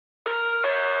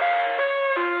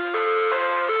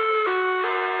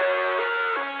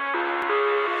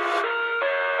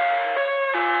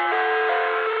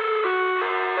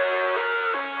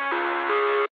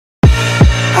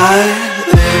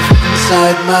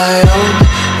my own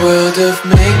world of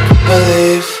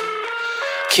make-believe.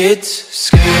 Kids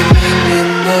screaming in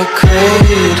the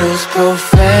cradles,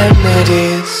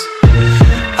 profanities.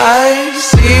 I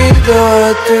see the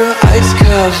world through ice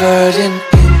covered in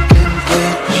ink and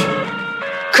bleach.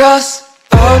 Cross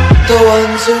out the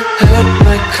ones who heard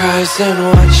my cries and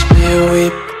watched me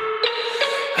weep.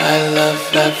 I love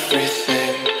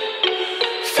everything.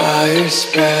 Fire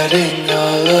spreading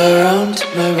all around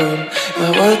my room.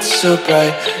 My world's so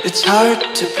bright, it's hard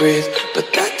to breathe,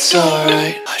 but that's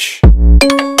alright. Hush.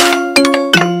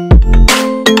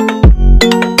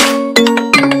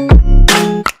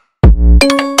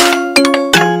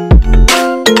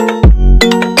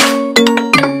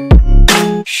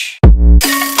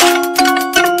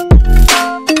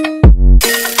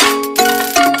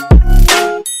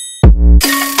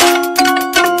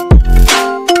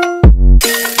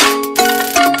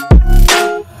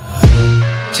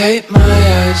 Take my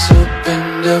eyes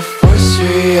open to force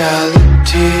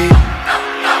reality.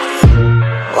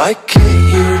 Why can't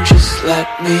you just let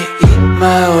me eat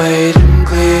my weight in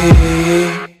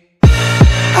glee?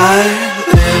 I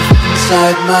live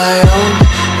inside my own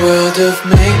world of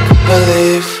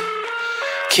make-believe.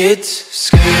 Kids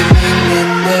screaming in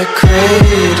their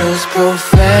cradles,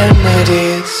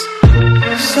 profanities.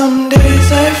 Some days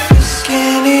I feel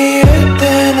skinnier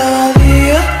than all the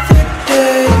other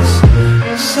days.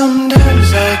 Sometimes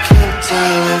I can't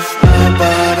tell if my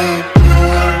body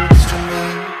belongs to me.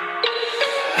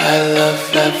 I love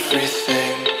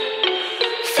everything.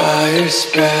 Fire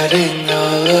spreading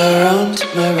all around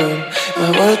my room. My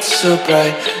world's so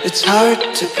bright, it's hard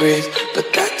to breathe, but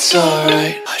that's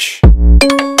alright. Hush.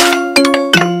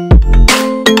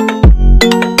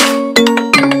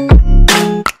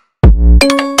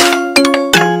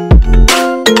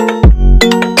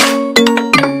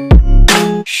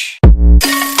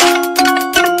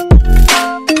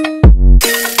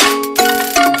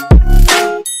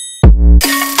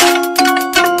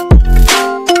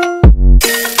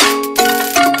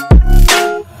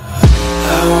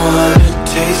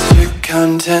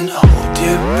 Hold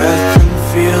your breath and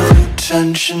feel the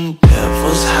tension.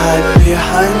 Devils hide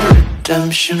behind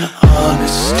redemption.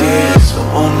 Honesty is a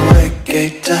one-way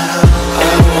gate to hell.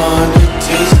 I wanna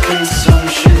taste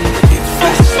consumption. Eat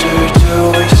faster to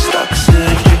waste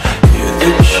oxygen. Hear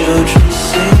the children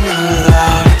sing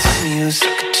aloud. It's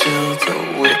music till the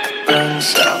wick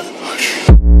burns out.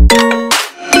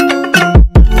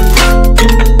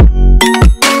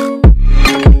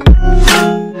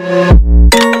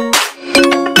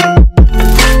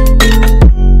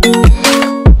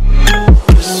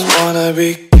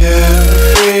 Be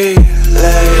carefree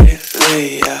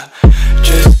lately, yeah.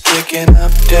 Just picking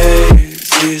up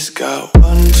daisies. Got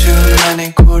one too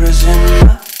many quarters in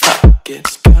my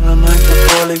pockets. Counting like the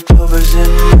 4-leaf clovers in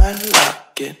my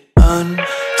locket.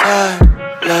 Untied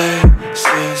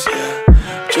laces,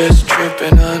 yeah. Just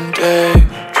tripping on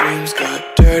daydreams. Got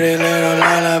dirty little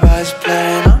lullabies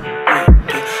playing on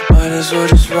repeat. Might as well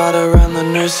just ride around the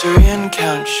nursery and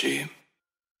count sheep.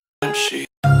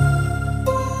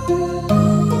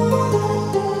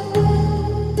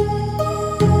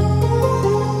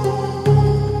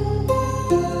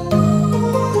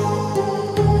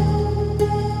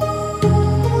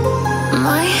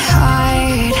 My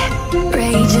heart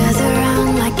rages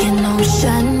around like an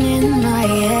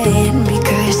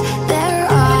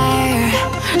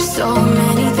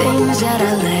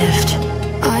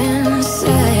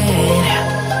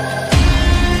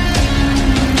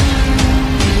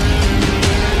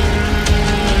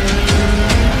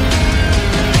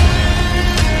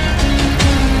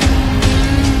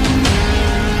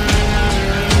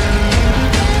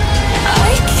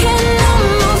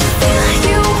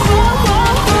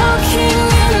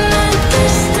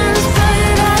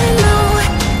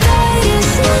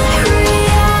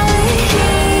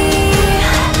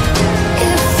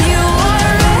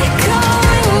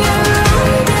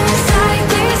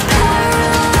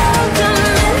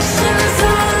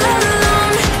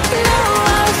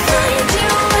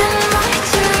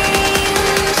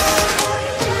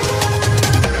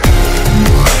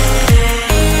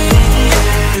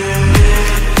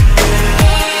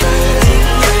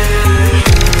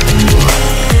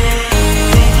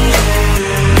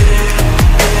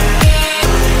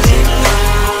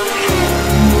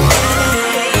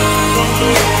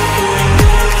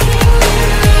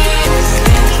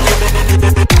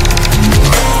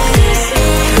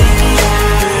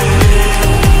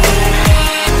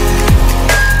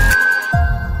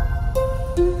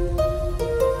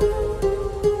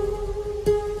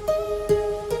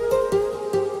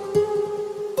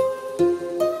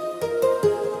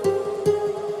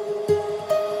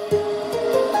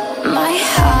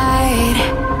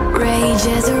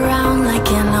Changes around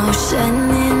like an ocean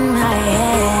in my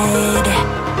head.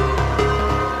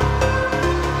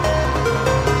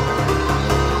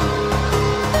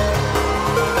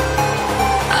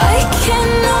 I can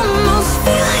almost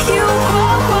feel you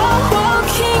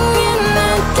walking in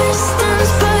the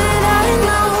distance, but I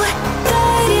know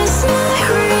that it's not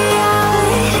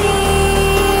reality.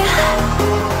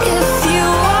 If you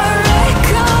are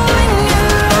echoing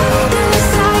around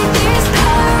inside these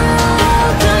parallel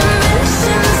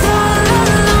dimensions all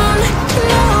alone,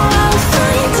 no, I'll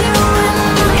find you in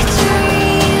my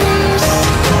dreams.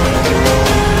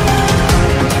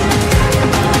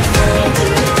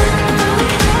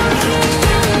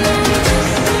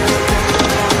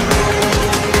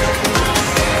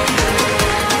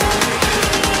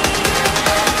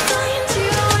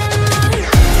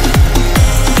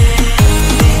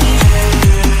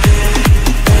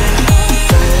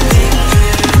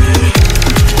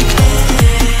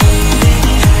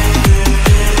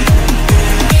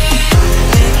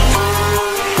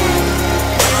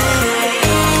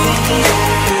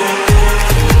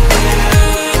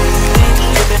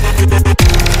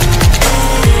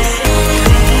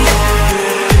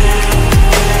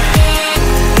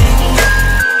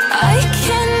 I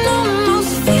can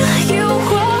almost feel you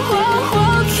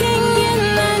walking in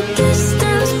the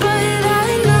distance, but I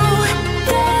know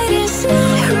that it's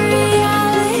not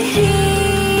reality.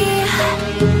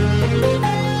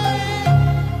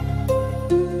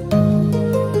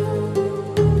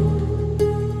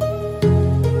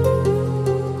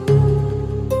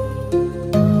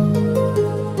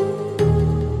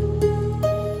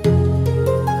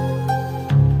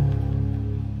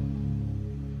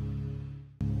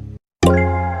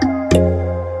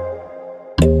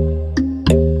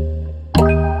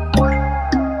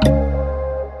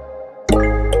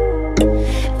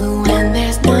 When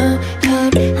there's no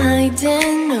hope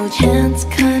hiding, no chance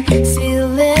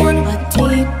concealing what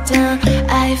deep down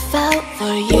I felt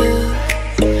for you.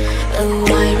 Oh,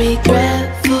 I regret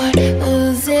for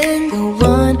losing the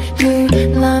one who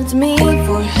loved me,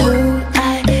 for who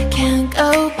I can't go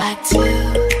back to.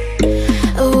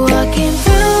 Walking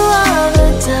through all the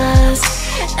dust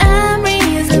and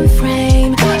reason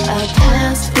frame, a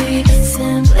past we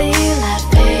simply let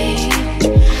fade.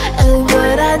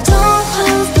 But I don't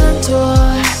close the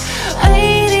door,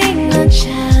 waiting a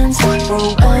chance for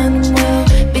when we'll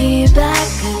be back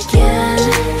again.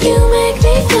 You make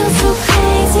me feel so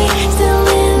crazy, still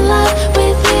in love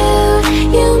with you.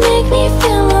 You make me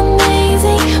feel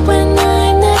amazing when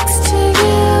I'm next to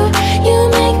you. You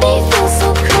make me feel so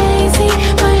crazy,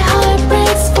 my heart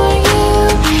breaks for you.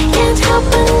 Can't help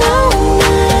but know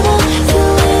that I'm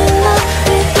still in love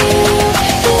with you.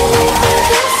 You make me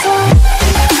feel so.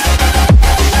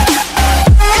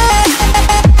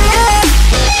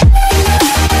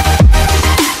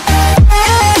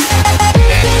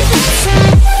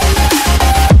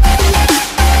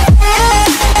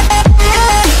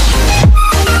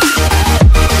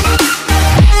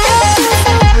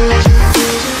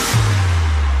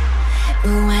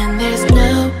 When there's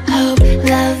no hope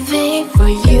loving for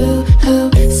you who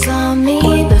saw me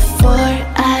before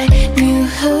I knew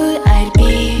who I'd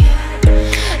be.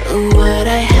 What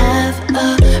I have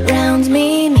around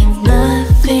me means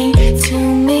nothing to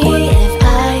me if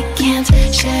I can't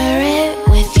share it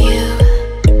with you.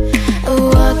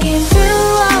 Walking through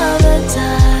all the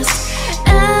dust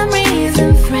and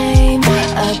reason frame,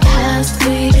 a past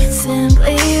we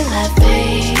simply let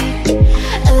fade.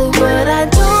 But I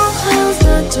don't close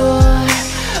the door,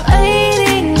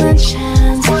 waiting a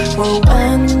chance for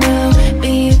when we'll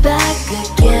be back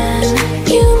again.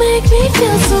 You make me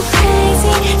feel so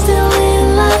crazy, still in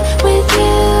love with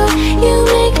you. You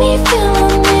make me feel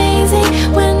amazing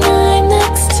when I'm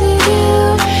next to you.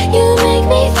 You make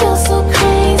me feel so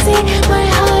crazy, my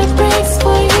heart breaks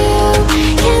for you.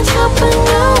 Can't help but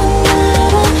know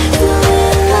that I'm still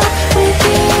in love with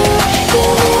you. You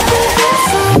make me feel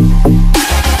so.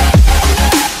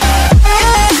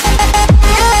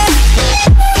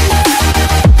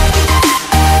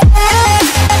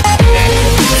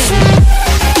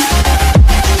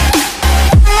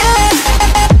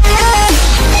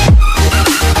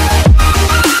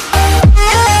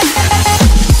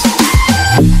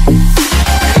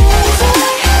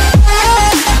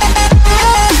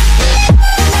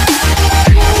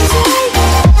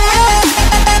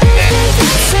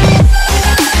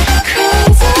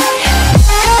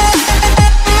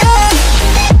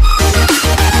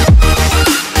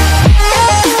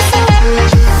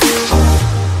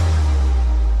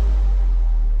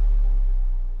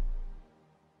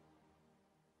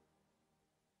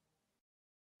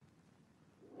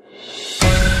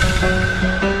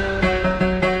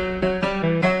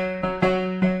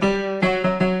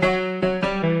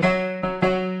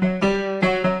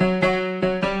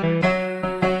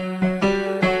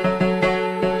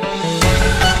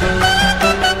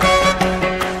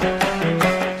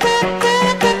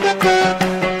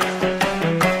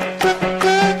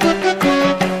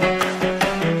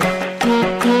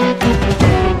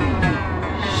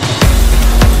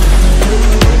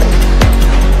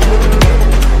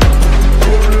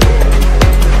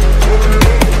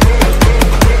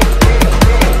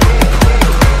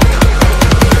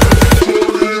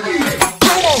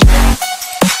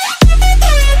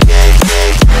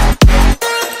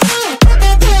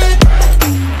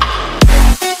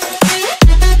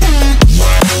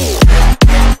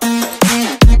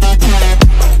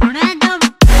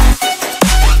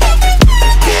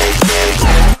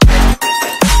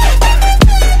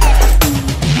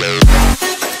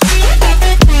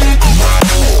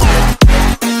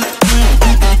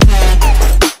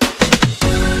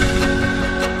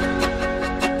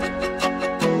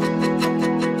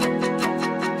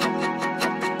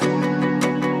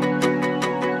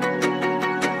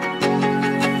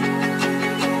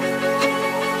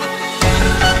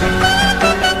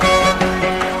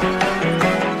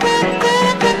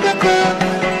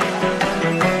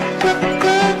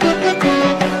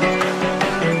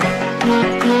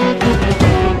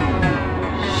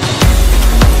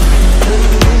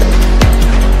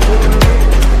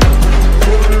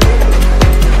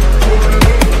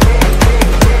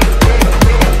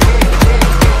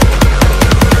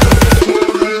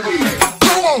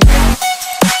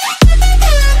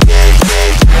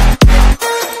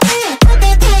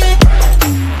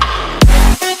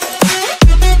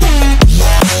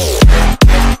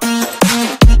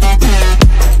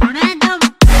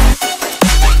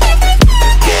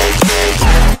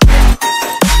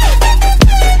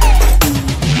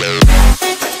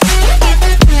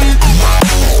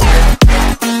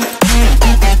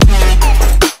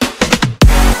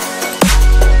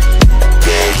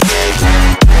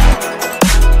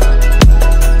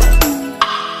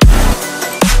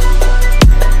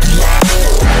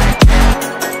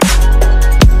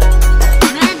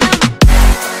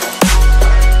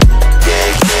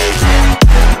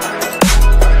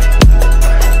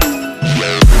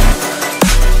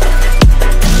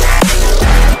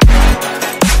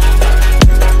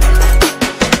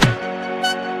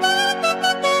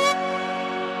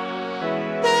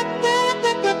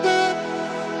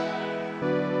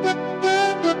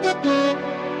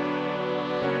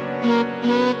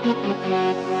 Music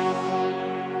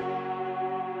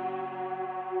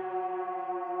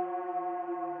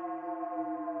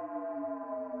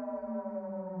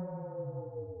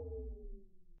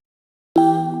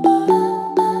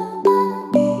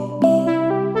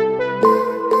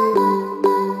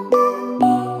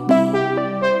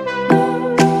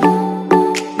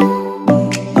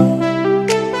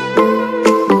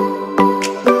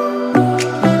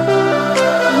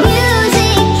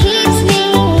keeps me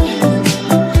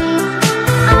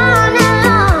on a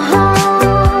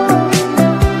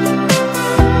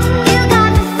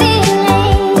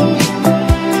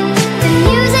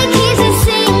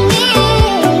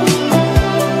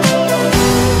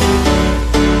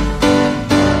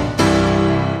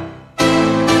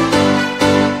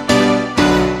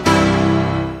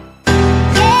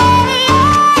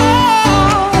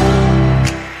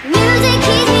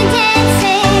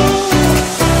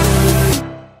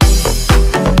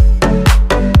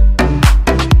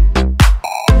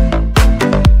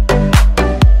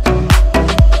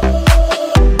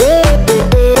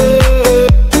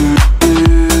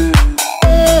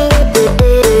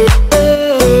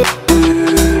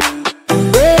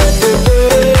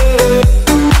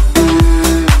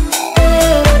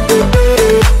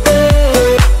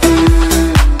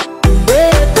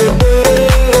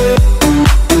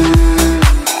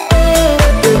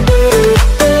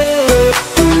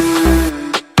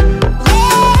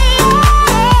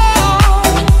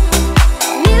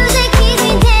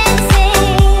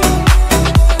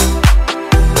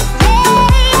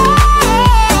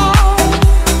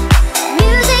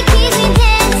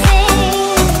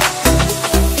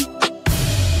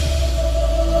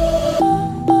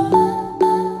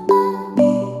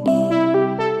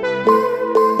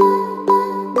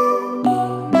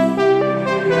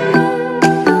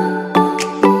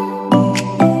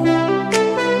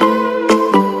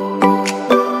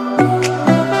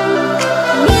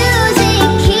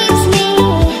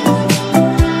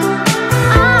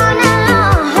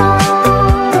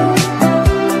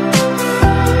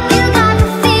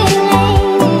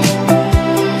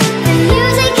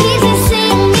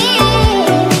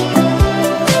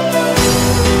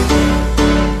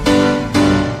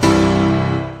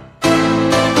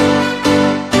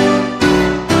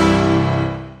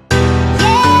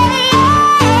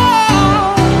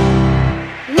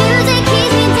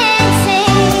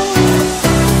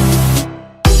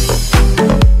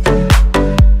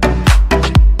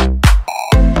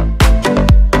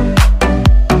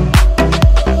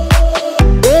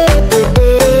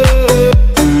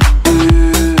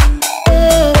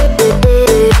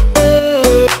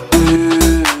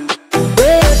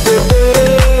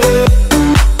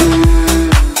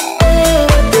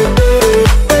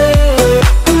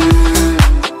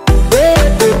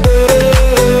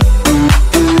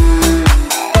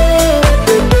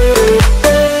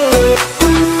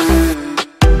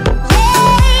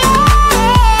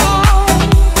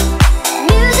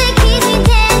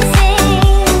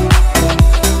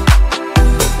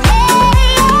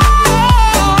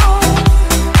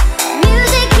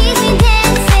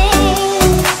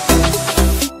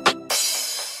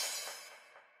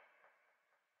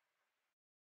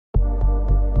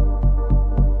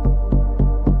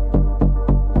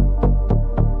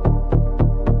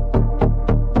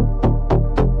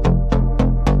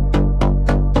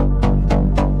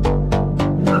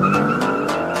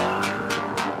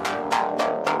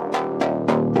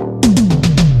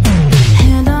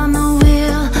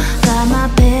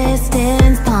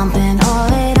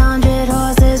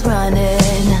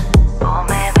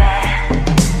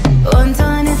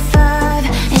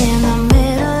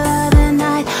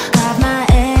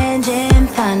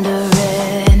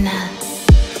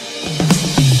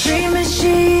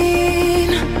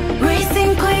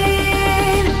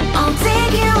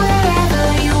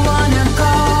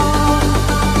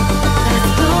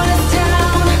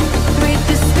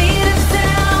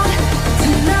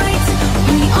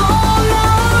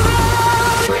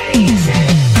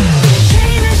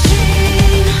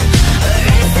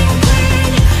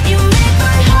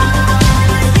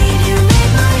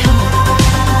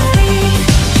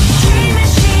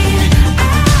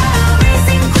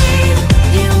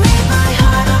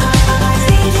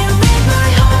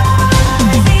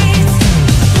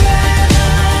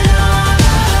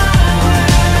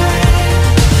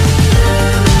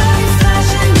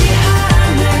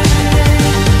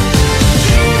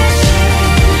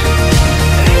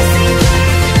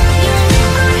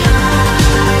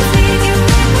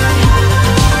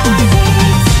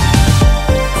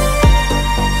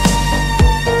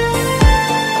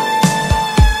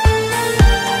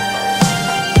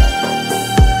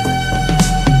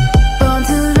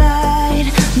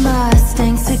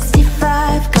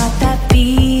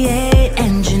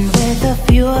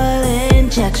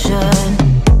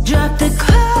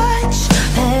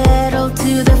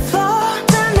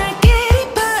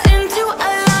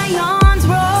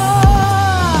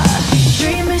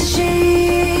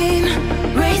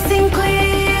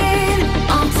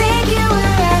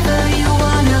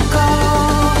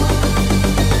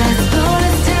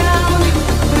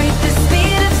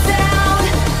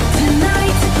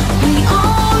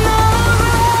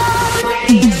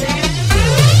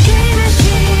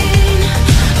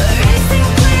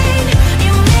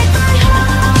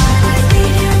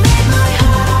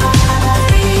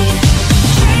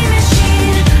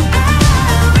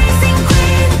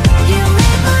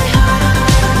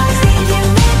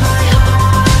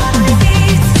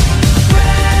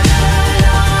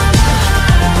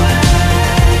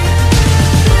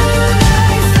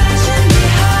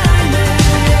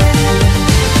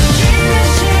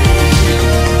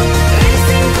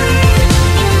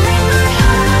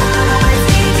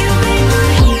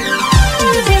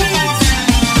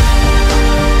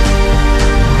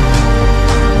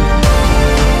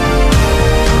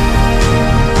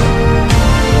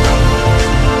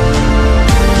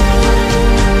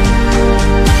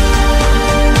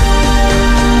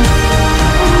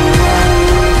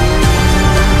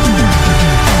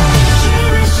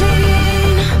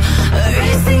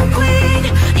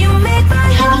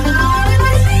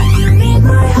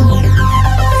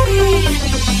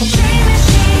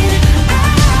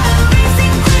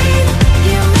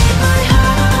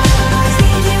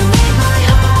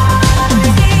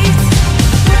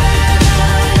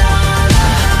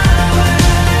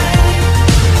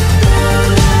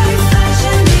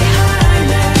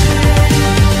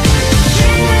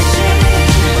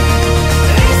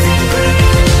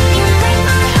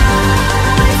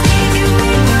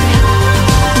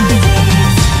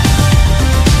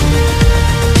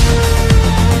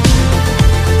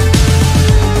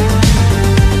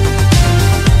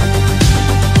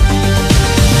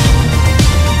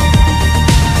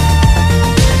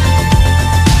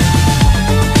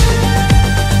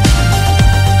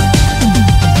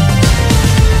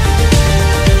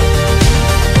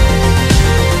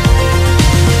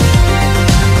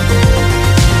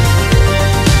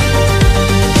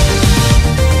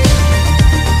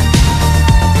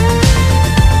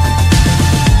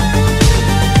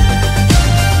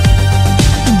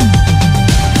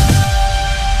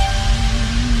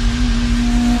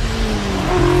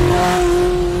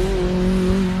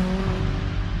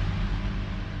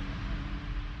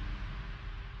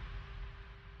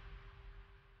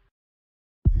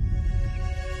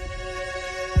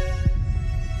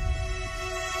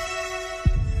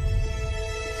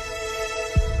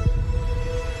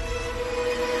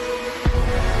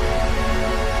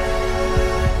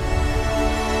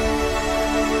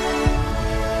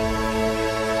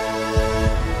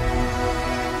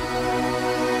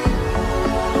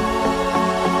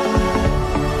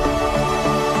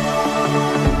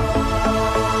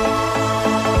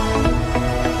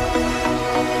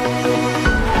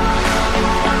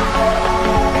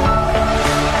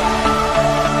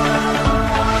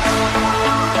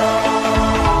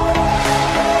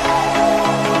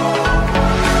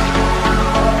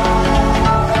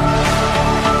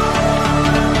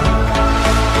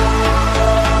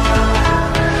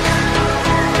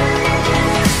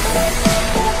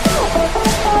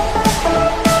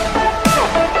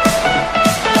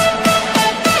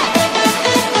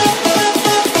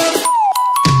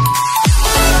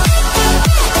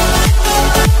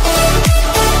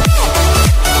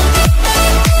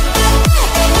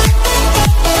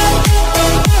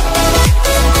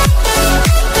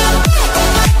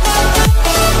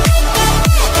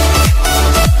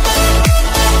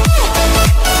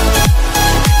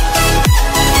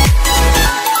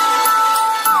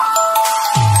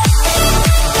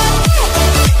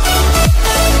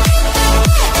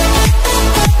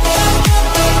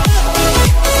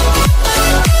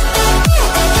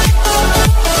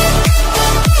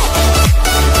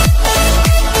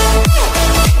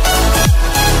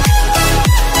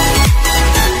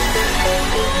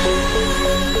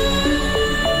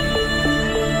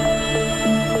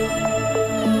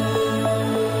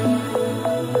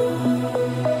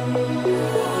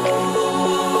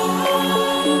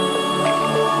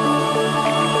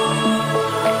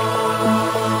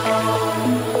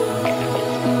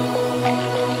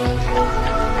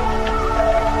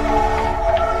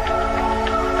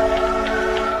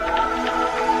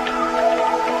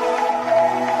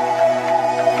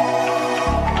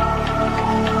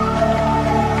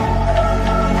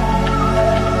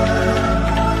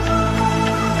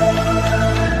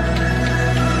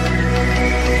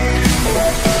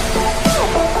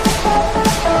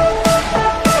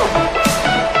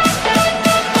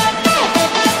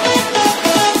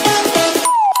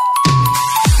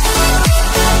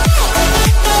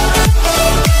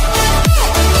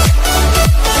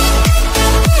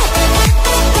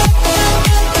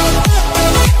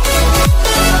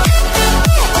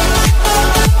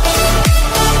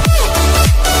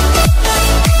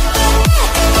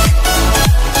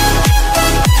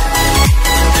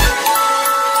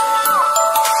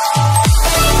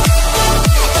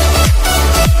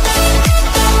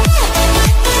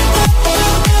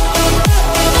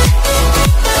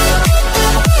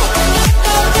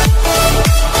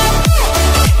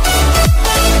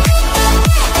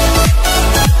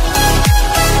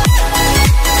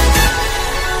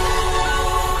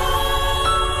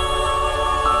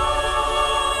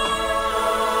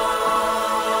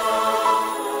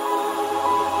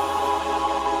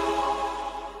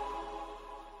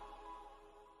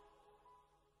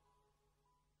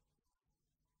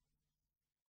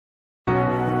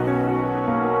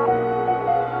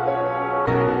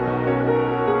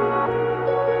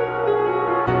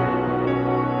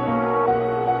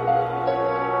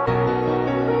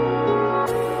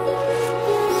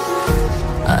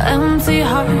empty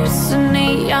hearts and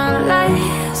neon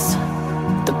lights.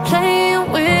 They're playing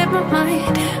with my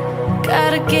mind.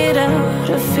 Gotta get out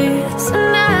of here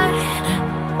tonight.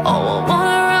 Oh, I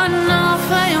wanna run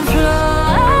off and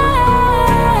fly.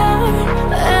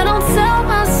 And I'll tell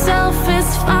myself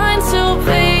it's fine to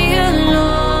be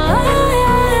alone,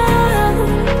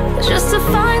 just to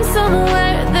find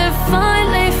somewhere that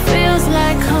finally feels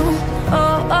like home.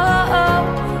 Oh, oh, oh.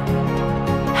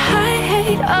 I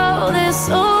hate all this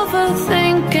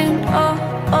overthinking. Oh,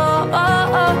 oh,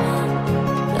 oh, oh.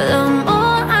 The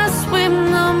more I swim,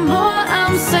 the more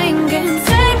I'm sinking.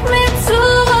 Take me to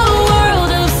a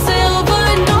world of silver.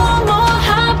 No more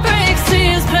heartbreaks,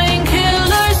 tears,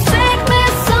 painkillers. Take me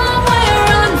somewhere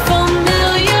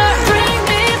unfamiliar. Bring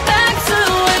me back to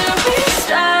where we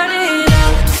started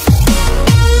out.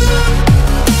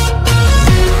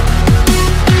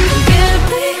 Get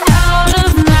me out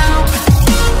of now.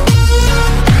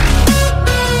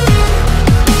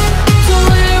 To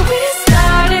where we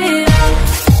started out.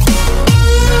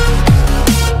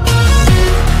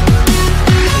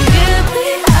 Get me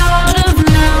out of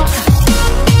now.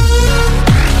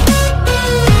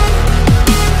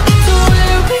 To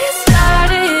where we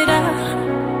started out.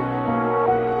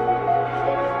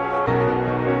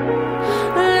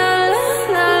 La la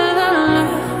la la la.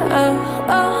 Oh,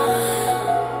 oh.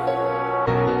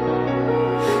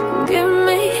 Get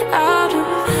me out of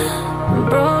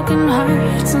broken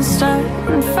hearts and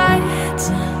starting fights,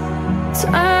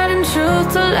 turning truth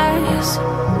to lies.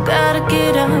 Gotta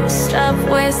get up, stop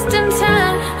wasting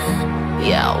time.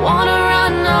 Yeah, I wanna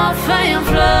run off and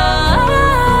fly.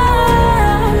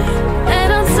 And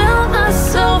I'll tell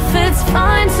myself it's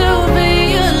fine to be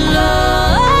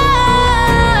alone,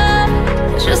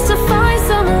 just to find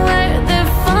somewhere that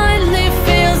finally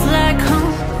feels like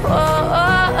home. Oh,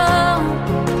 oh, oh.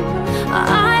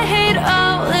 I hate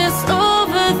all this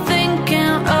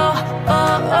overthinking. Oh,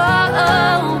 oh, oh,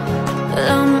 oh.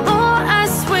 The more I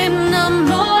swim, the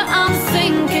more I'm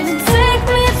sinking. Take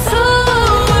me to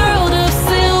a world of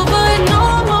silver. No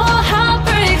more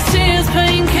heartbreaks, tears,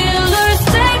 painkillers.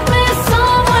 Take me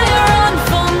somewhere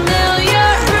unfamiliar.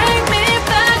 Bring me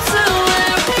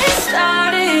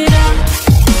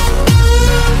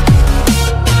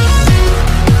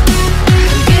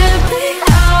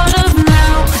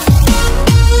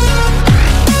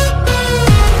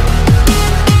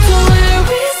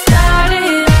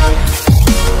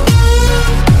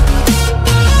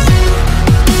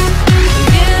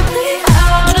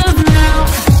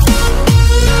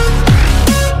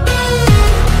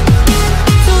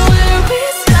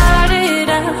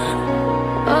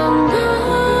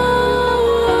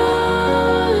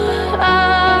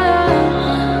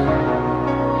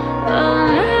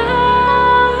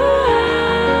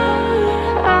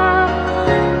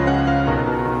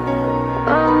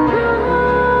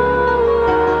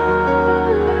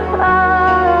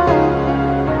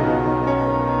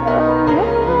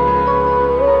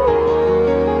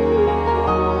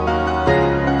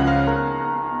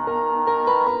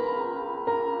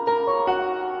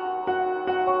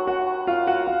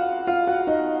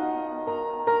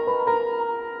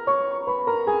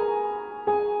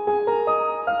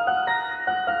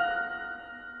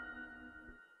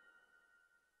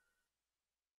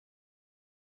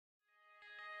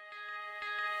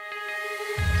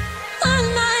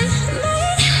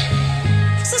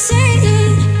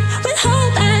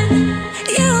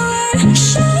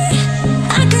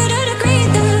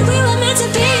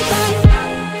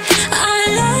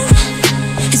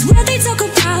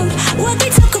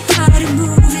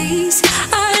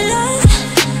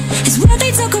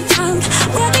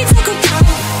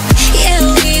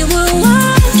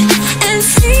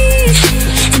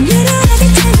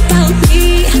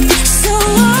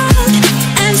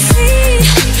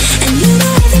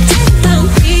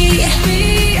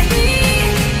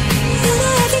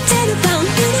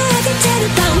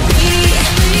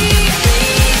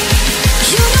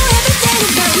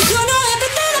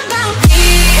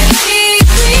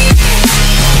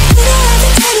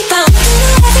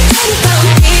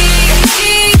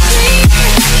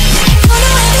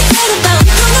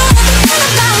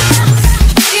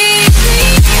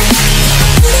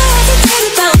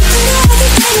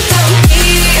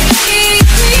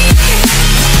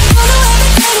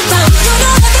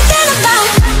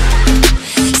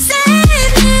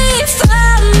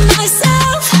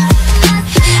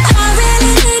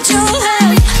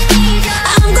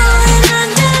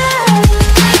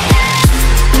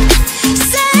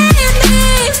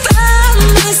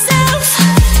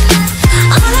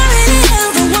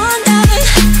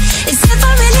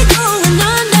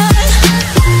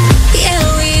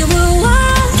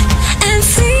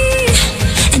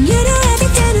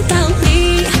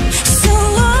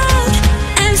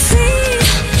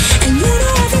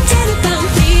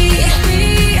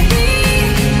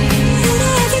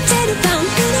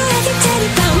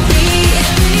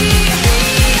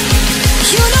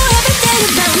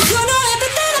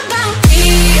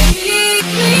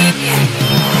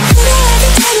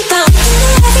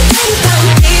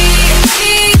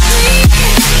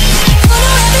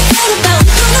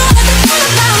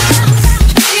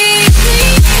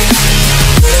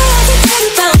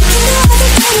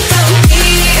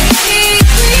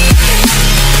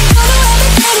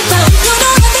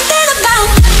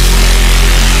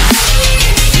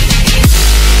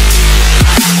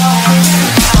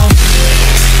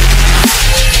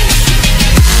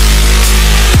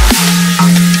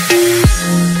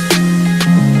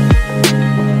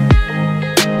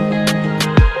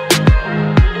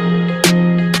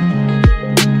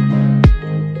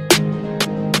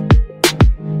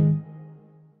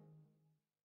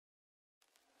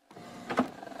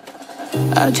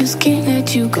I just can't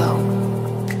let you go.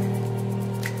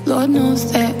 Lord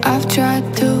knows that I've tried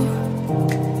to.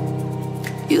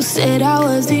 You said I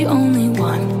was the only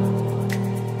one.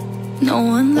 No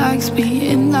one likes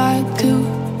being lied to.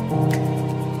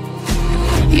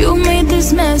 You made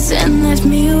this mess and left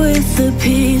me with the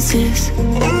pieces.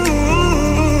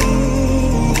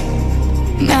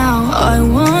 Now I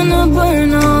wanna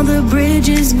burn all the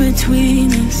bridges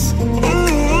between us.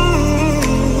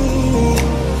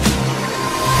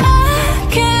 I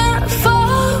can't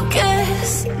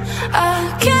focus, I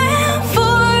can't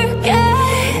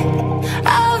forget.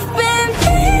 I've been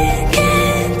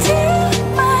thinking too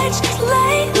much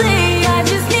lately. I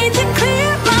just need to clear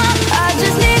my head. I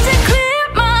just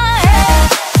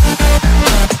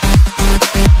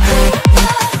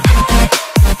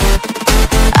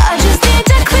need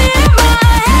to clear my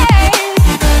head.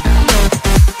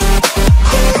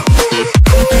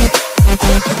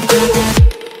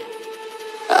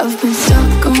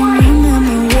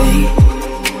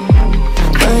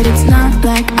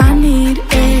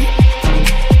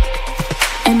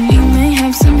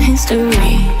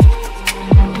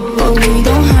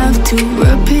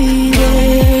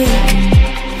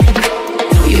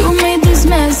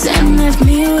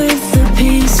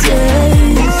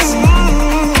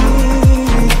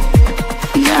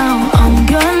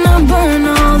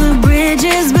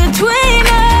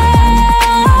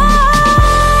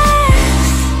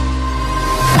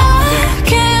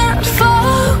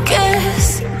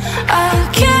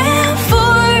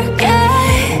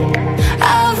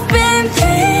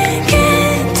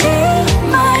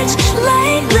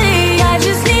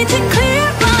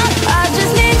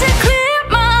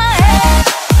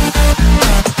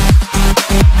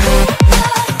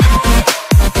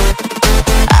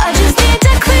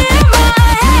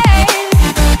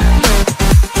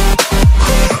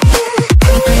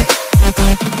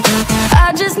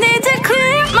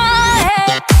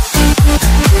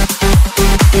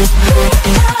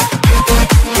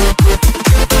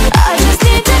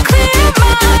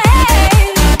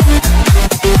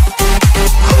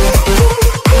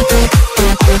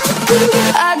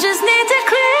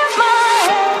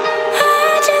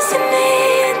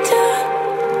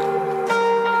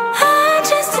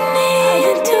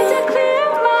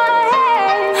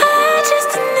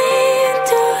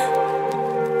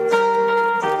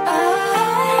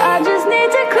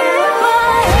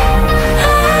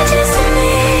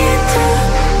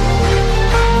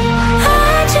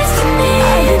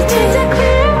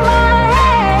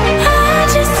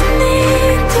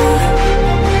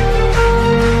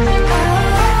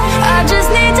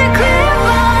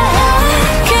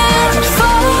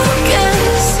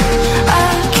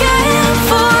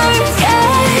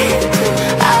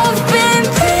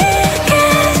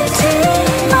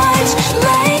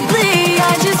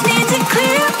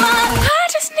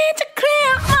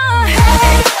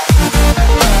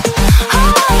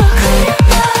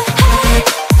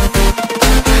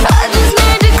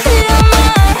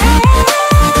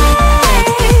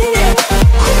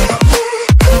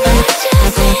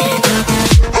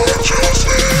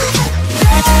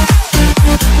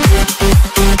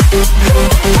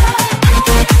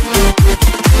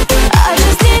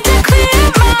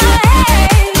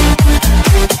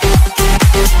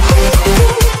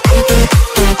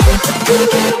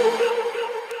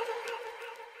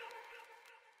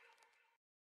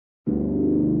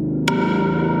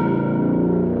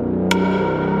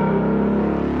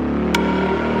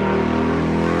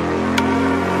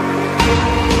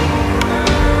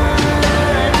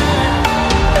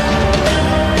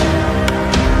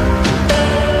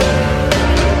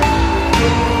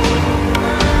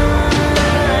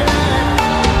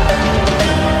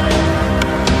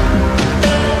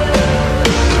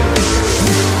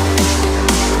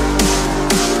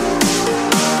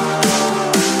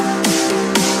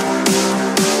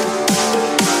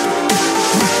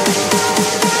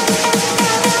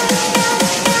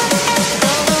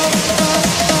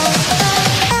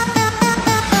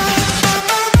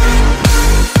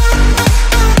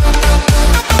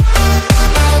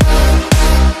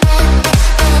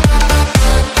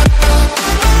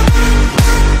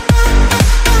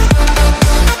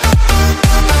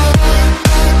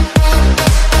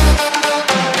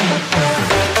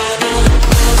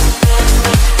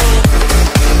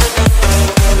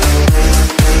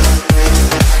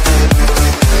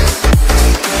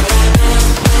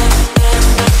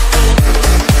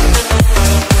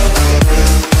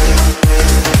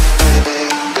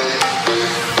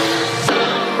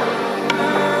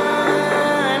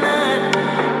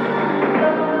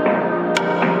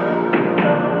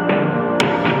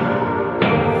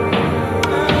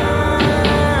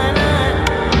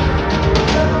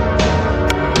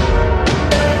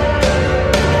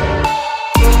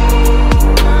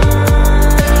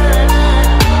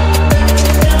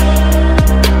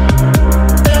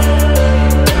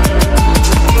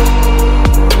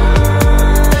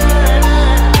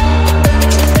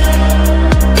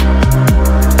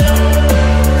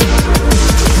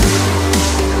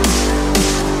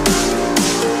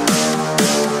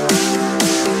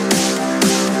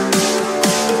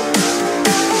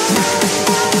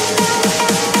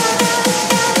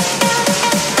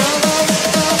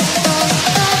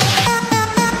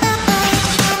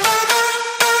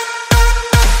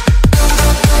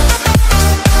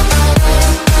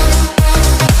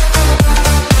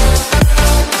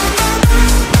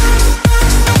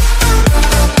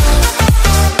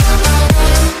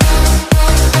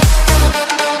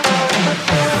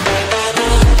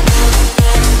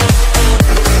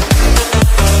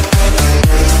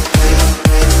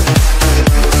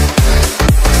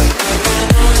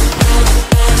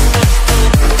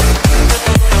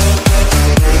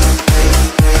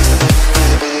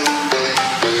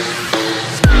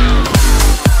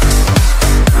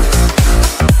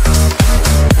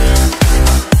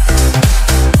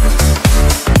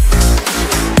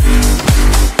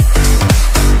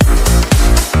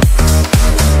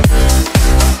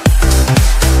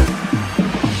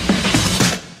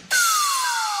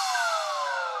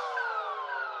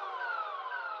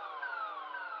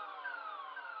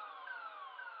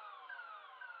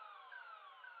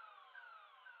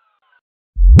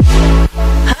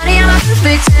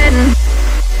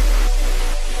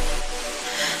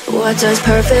 What does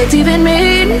perfect even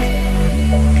mean?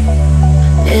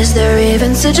 Is there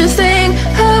even such a thing?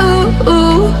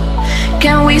 Ooh,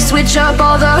 can we switch up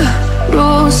all the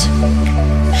rules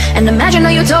and imagine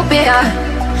a utopia?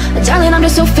 Darling, I'm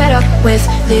just so fed up with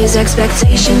these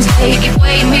expectations. They keep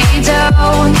weighing me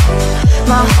down.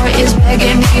 My heart is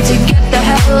begging me to get the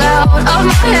hell out of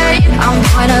my head. I'm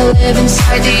gonna live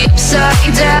inside the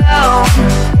upside down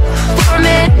for a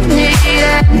minute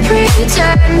and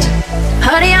pretend.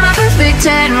 Honey, I'm a perfect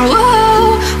 10.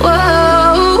 Whoa,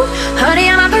 whoa. Honey,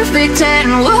 I'm a perfect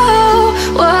 10. Whoa,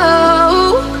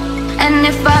 whoa. And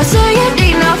if I say it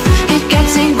enough, it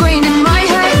gets ingrained in my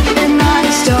head, and I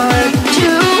start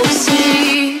to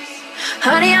see.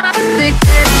 Honey, I'm a perfect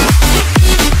 10.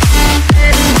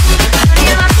 Honey,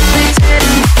 I'm a perfect 10.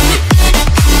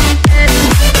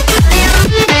 Honey, I'm a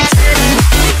perfect 10.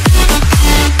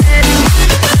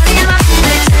 Honey, I'm a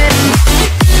perfect 10.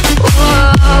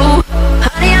 Whoa.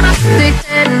 Honey, I'm a perfect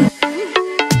 10.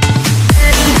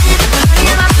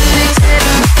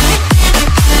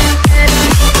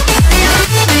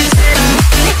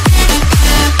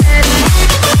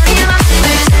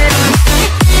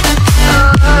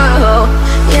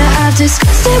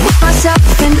 Disgusted with myself,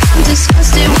 and I'm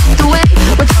disgusted with the way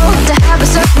we're told to have a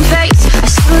certain face, a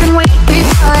certain weight,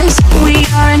 because we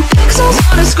aren't pixels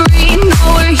on a screen.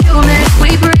 No, we're human,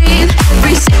 we breathe.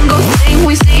 Every single thing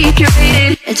we see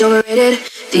curated, it's overrated.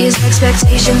 These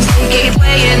expectations, they keep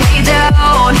weighing me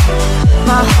down.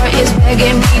 My heart is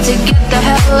begging me to get the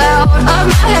hell out of my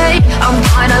head. I'm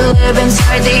gonna live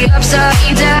inside the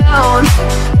upside down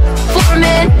for a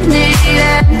minute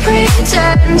and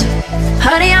pretend.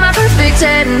 Honey, I'm a perfect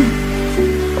 10.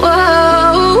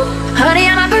 Whoa. Honey,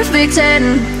 I'm a perfect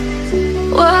 10.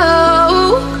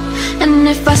 Whoa. And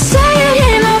if I say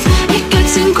it enough, it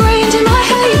gets ingrained in my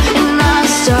head, and I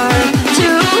start to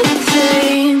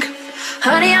think.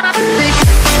 Honey, I'm a perfect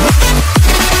 10.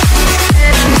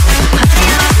 Honey,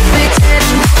 I'm a perfect 10.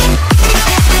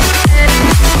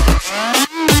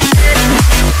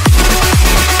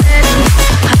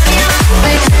 Honey, I'm a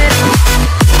perfect 10.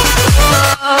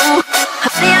 Whoa.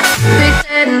 Honey, I'm a perfect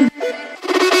 10.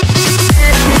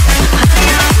 Honey,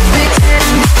 I'm a perfect 10.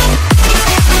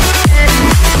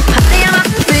 Honey, I'm a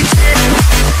perfect 10.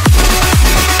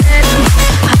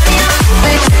 Honey, I'm a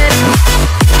perfect 10.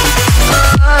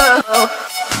 Oh.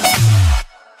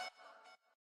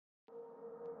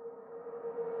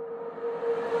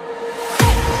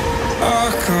 I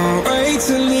can't wait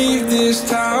to leave this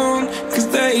town, 'cause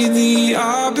lately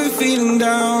I've been feeling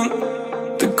down.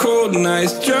 The cold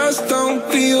nights just don't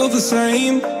feel the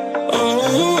same. Oh,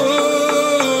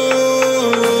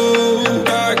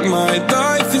 like my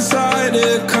life inside a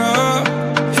car.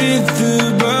 Hit the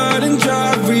button,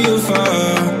 drive real far.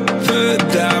 Put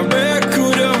that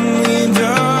record on me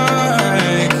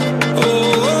like,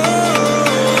 oh,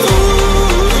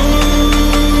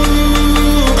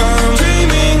 I'm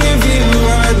dreaming of you.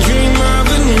 I dream of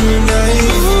a new night.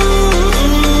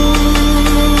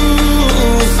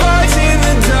 Fight in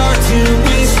the dark till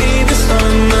we see the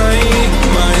sunlight.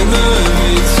 My love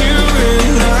is you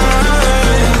and I.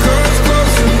 Cross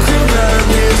close and could not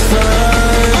this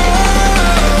fight.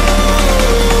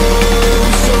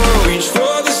 So reach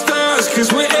for the stars, 'cause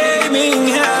we're aiming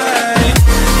high.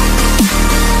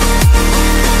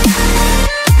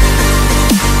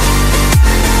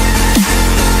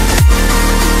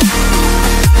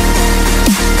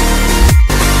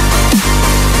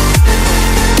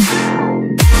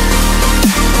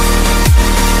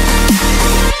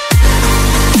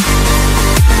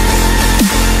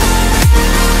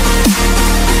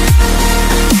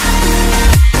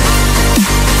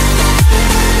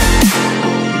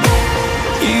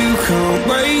 You can't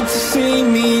wait to see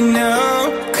me now,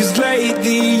 'cause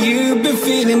lately you've been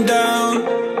feeling down.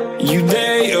 You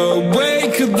lay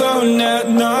awake alone at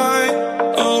night.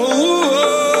 Oh,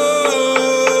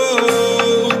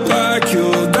 like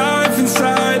your life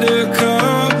inside a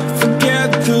car. Forget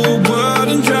the world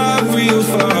and drive real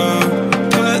far.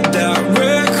 Put that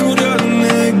record on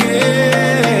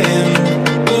again.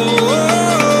 Oh,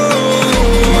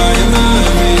 my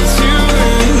love is you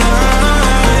and I.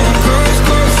 Cross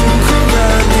close and could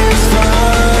not this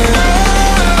fight.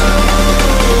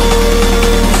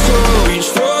 So reach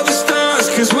for the stars,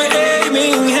 'cause we're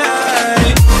aiming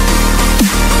high.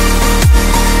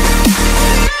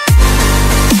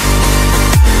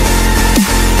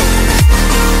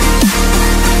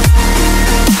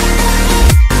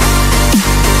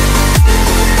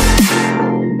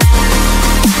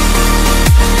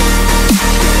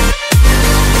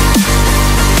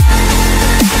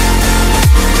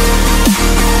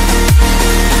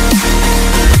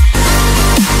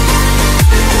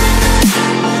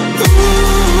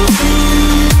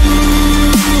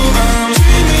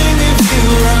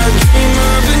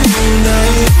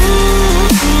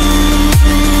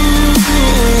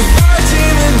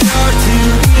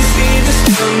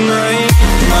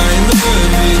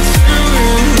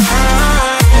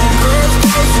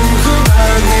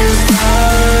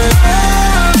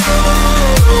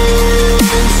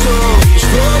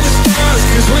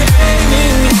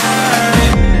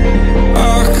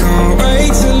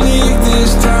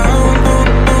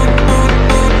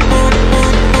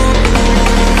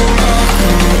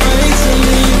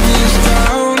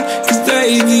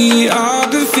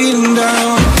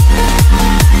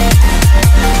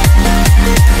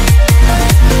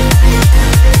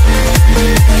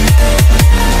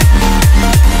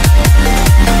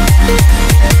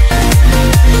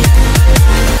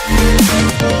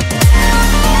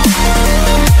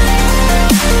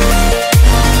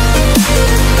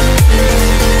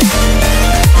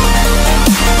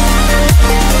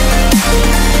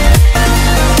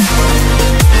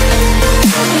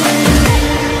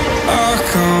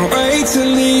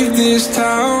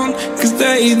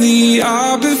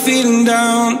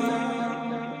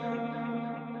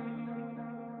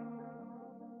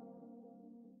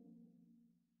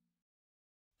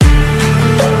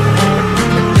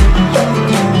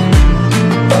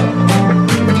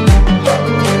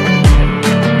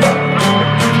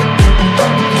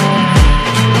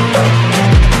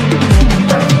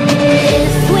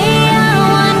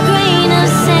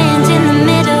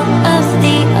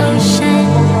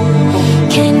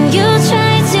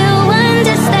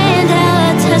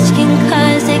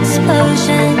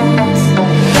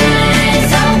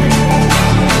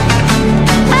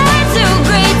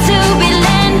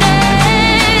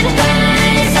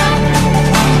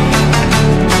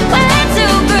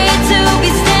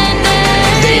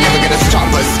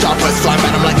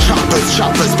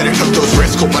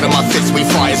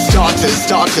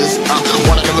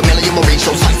 One out of a million will reach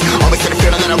those heights. Always get a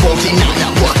feeling that I won't deny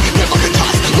that work. Never the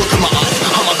ties. Look in my eyes.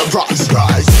 I'm on the rocks.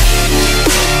 Rise.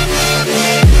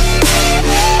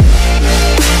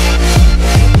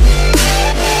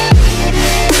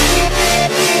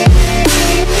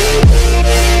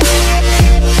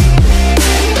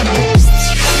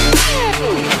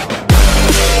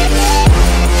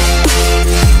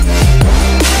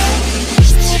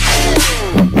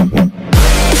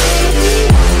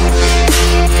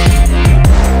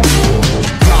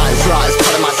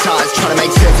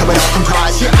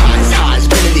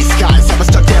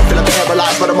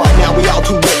 But I'm up now, we all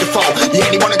too late to fall. Yeah,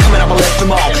 anyone coming, I'ma lift them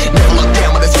all. Never look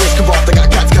down when this risk involved. I got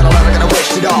guts, got a lot, I gotta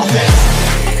wish it all.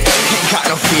 Ain't got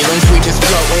no feelings, we just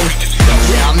floating.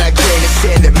 Yeah, I'm that grain of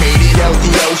sand that made it out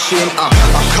the ocean. A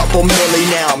couple milli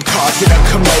now, I'm causing a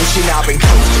commotion. I've been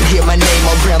coasting, hear my name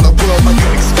around the world like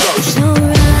an explosion. So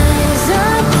rise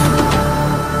up.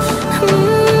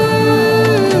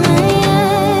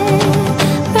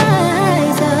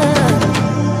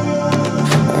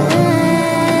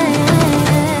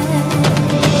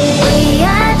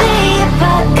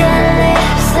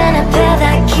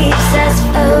 Keeps us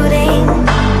floating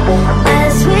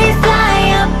as we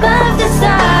fly above the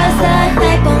stars. The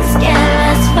hype won't scare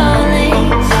us falling.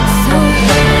 So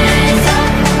rise up.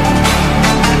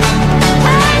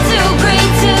 We're too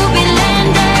great to be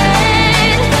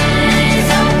landed. Rise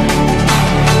up.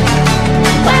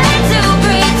 We're too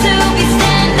great to be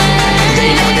standing.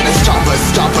 They not gonna stop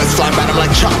us, flying by them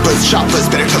like choppers.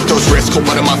 Better took those risks, hold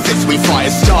one of my fists, we fly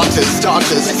as starters.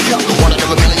 Let's go. One out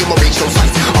of a million will reach those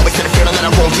heights. Always get a feeling that I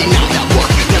won't deny that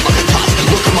work. Never the toss.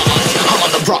 Look in my eyes. I'm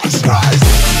on the rocks. Rise.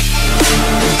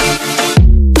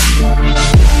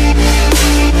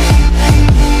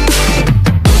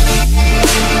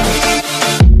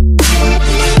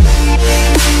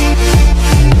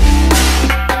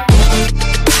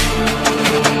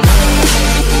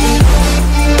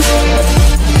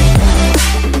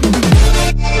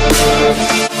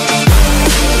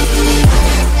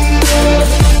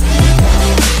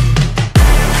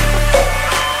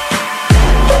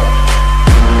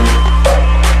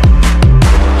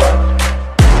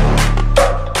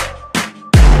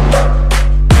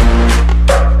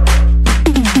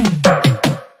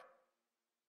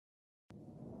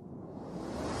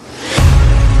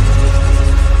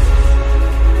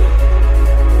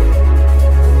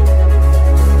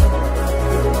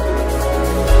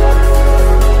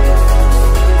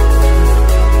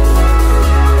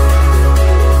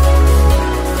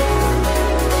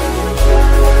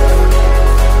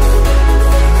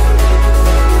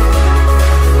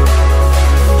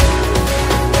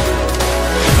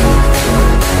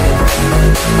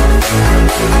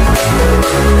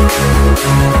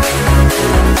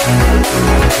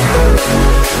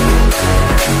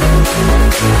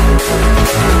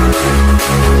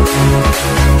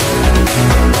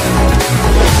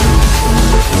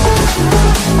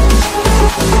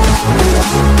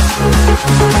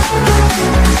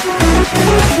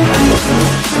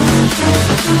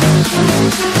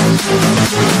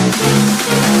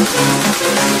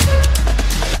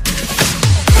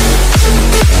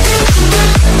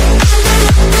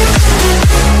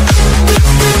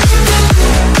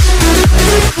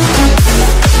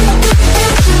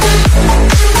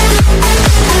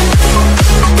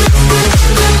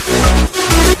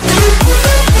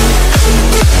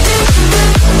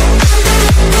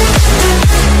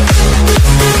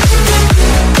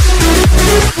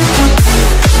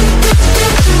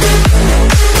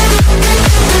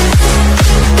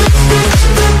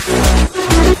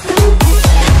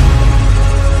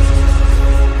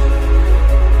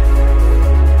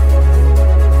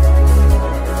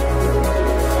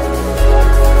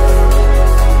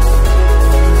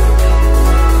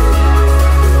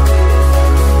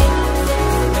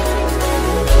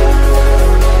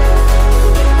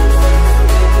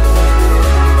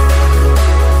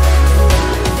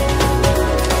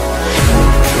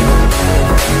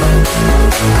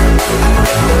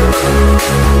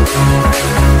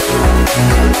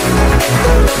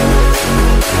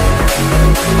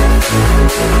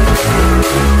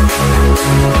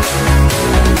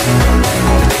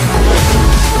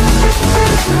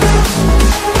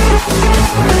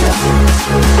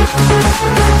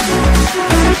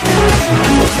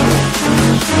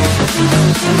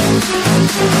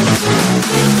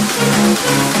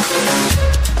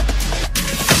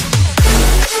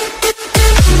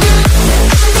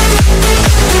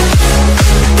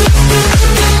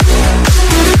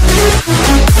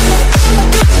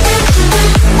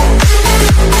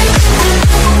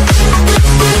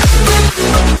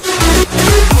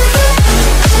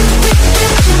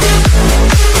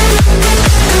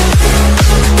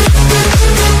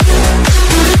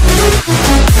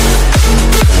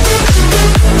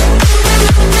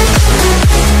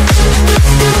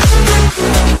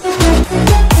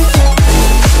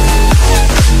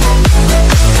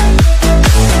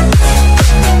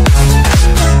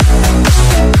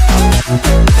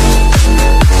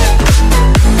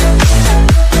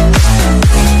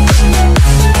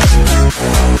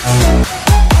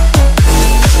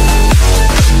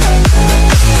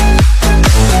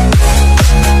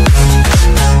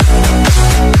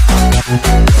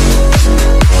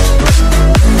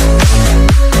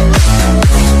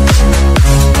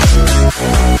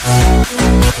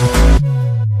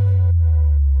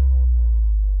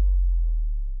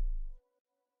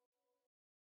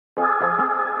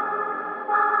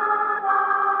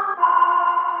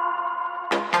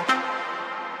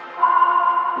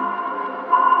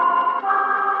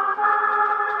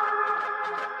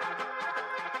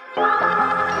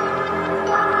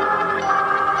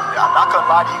 couldn't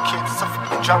lie to you kids, it's a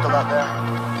f***ing jungle out there.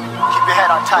 Keep your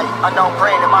head on tight, unknown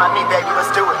brain, M.I.M.E, baby,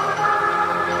 let's do it.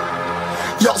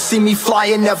 Y'all see me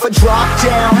flying, never drop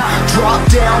down,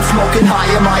 smoking high,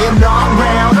 I am not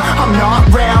round, I'm not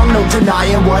round, no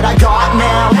denying what I got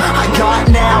now,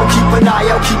 keep an eye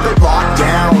out, keep it locked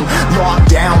down,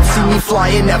 see me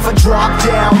flying, never drop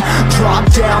down,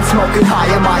 smoking high,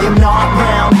 I am not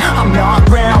round, I'm not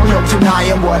round, no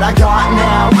denying what I got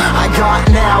now,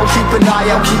 keep an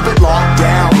eye out, keep it locked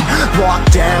down,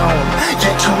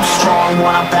 get too strong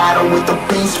when I battle with the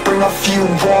beast, bring a few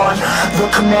on, the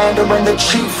commander and the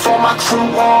chief for my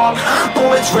crew on.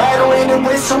 Bullets rattling and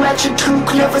whistle at your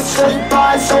toque. Never sleep,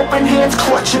 eyes open, hands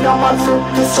clutching on my loot.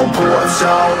 This a war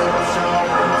zone.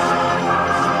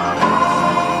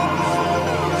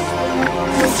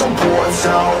 This a war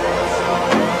zone.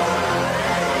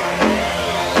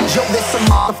 Yo, this a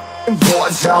motherfucking war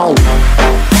zone.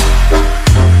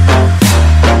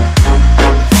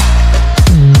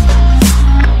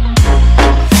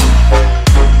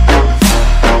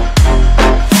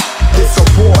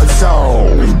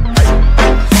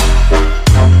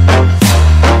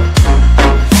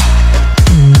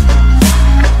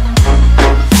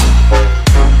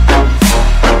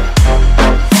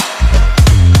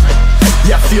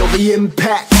 The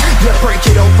impact, yeah, break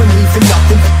it open, leaving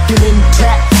nothing f***ing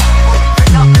intact.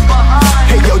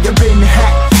 Hey yo, you been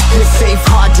hacked. You're safe,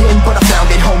 hard in, but I found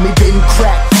it, homie, been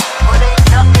cracked.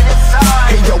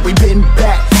 Hey yo, we been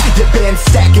back. Your band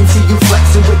stacking, see you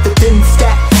flexing with the thin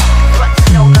stack.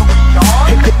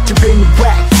 Hey bitch, you been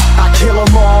whacked. I kill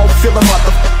them all, feel a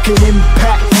motherfucking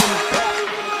impact.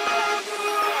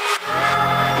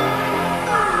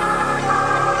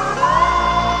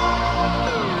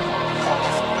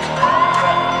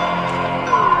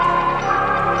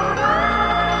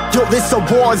 Yo, this a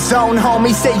war zone,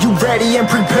 homie, say you ready and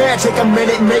prepared. Take a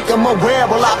minute, make them aware.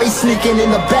 Well, I be sneaking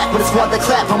in the back, but it's what the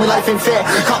clap, homie, life ain't fair.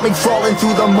 Caught me crawling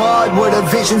through the mud with a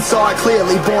vision, saw it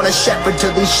clearly. Born a shepherd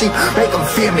to these sheep, make them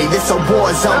fear me. This a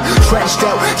war zone, trenched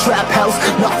out, trap house,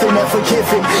 nothing ever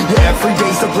given. Yeah, every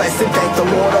day's a blessing, thank the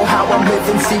Lord, oh how I'm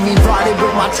living. See me riding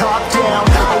with my top down,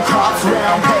 oh cops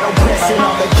round, pedal pressing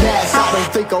on the gas. I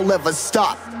don't think I'll ever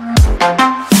stop.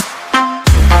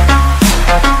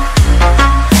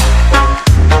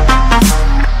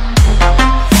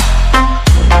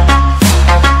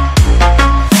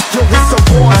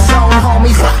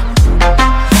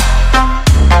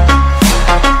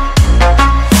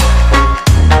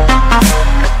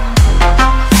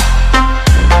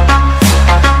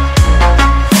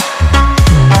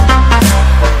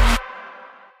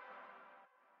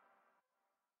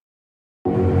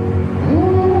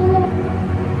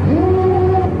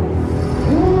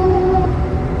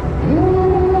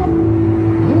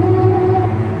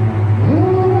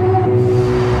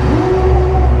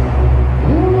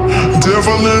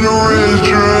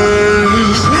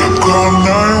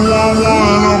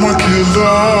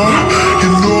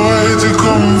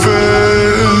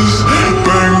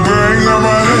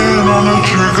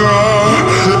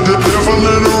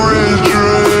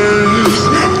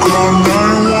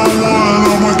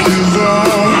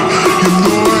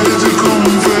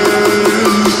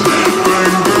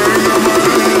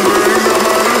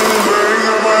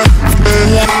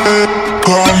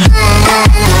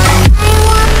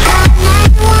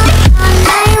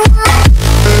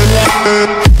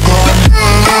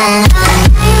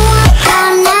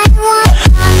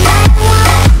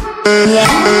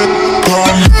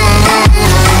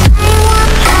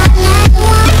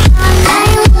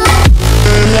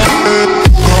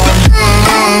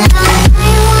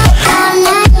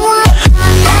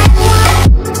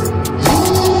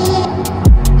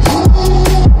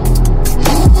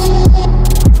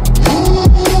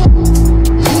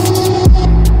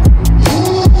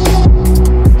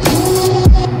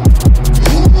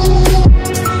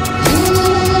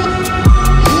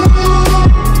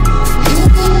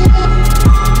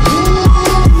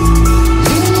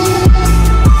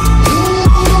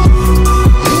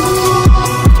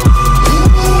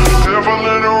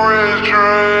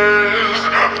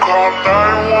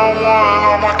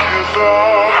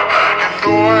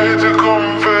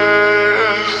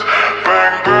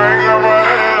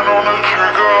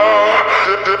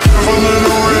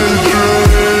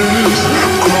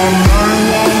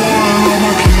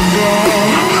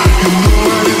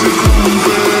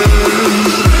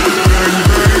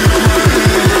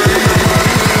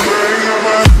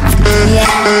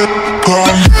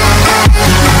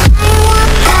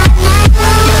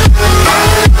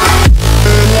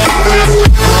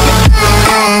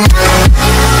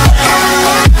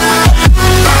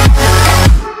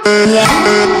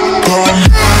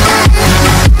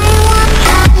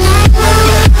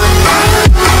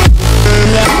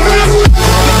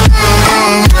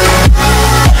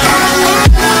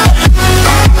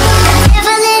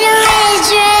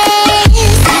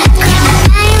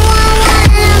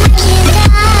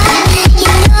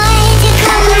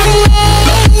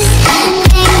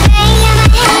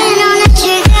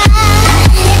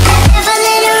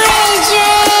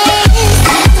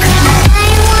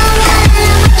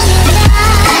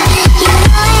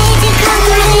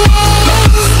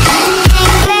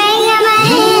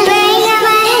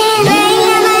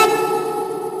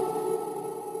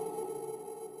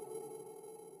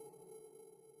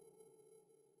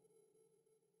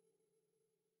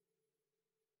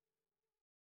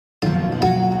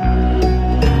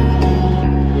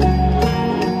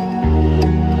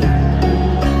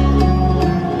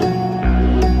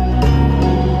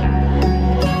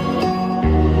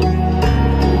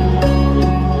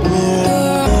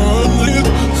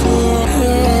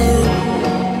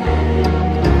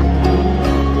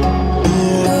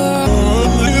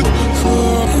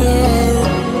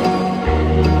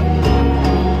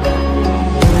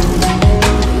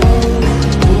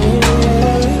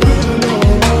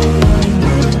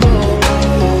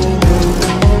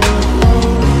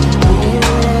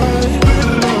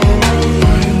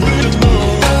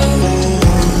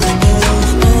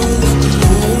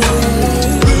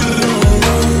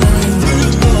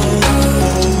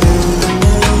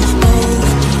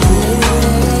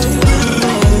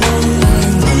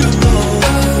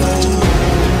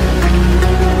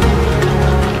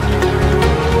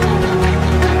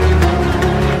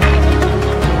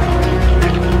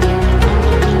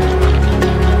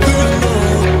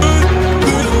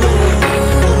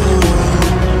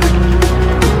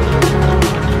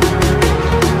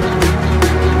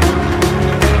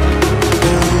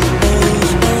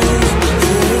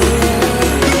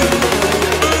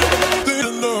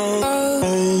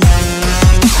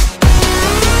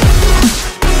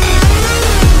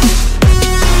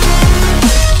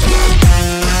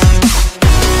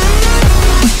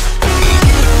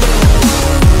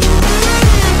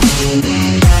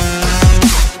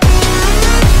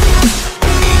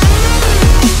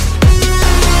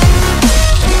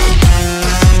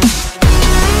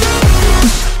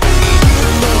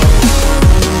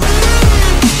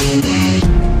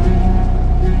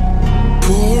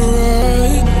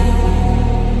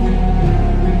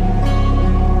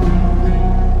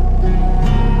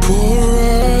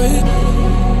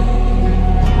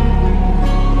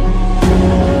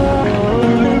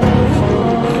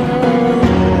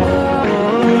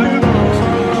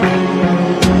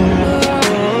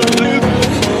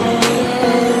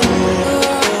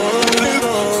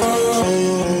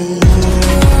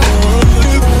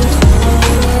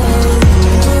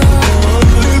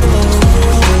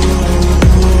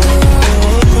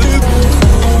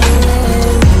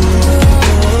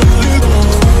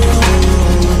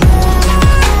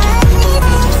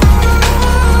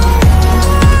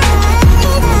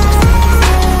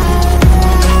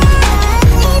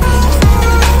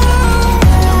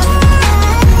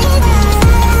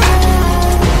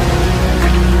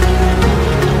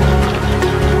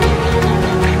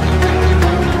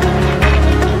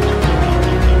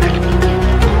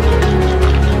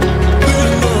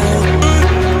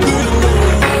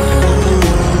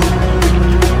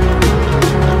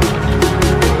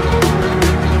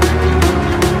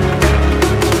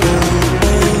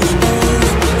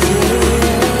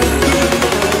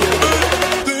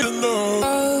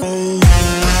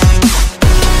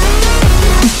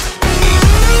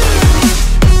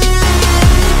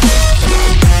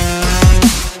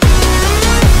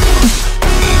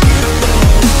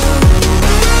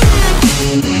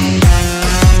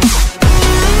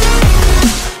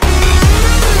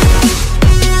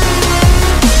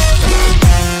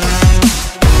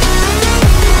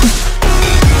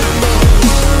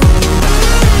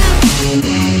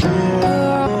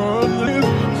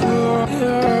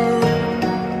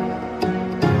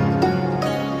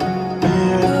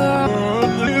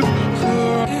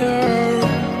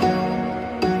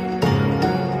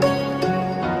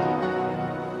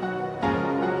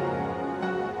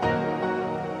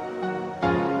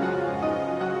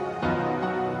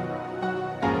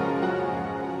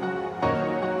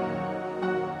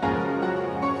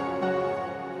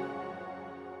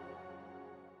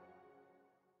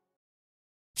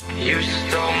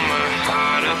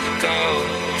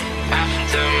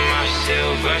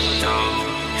 soul.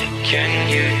 Can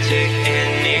you dig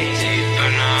any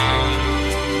deeper now?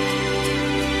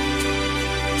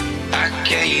 I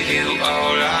gave you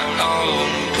all I own,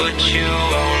 put you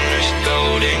on this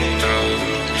golden throne,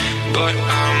 but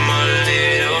I'm a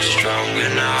little stronger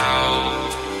now.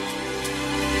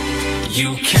 You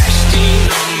cashed in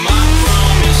on my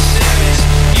promises.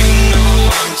 You know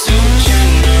I'm too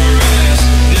generous.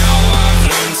 Now I've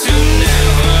learned to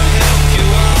never help you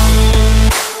out,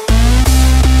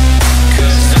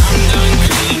 'cause I'm done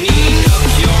cleaning up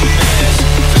your mess.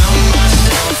 Found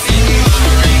myself in my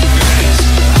regrets.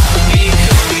 I've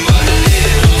become a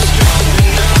little stronger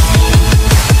now.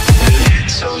 A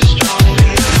little stronger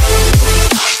now.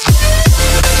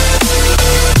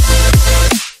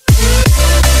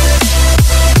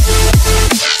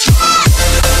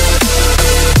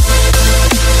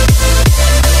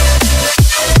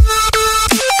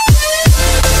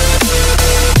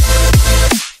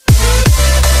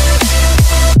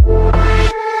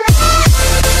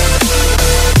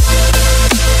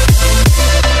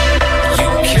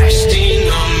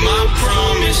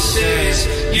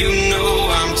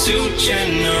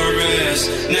 Generous.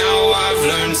 Now I've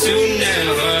learned to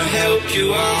never help you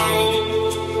out,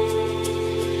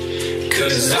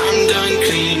 'cause I'm done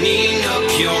cleaning up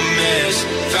your mess.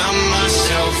 Found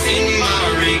myself in my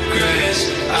regrets.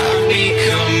 I've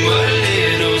become a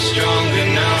little stronger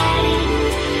now.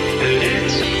 A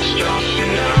little stronger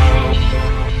now.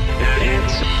 A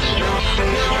little stronger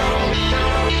now.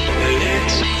 A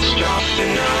little stronger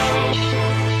now.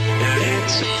 A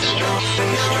little stronger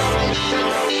now.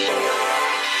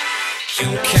 You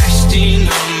cashed in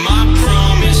on my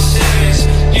promises.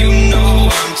 You know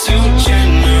I'm too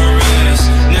generous.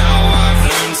 Now I've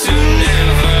learned to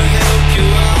never help you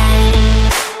out,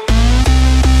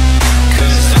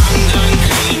 'cause I'm done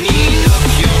cleaning up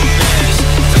your mess.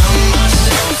 Found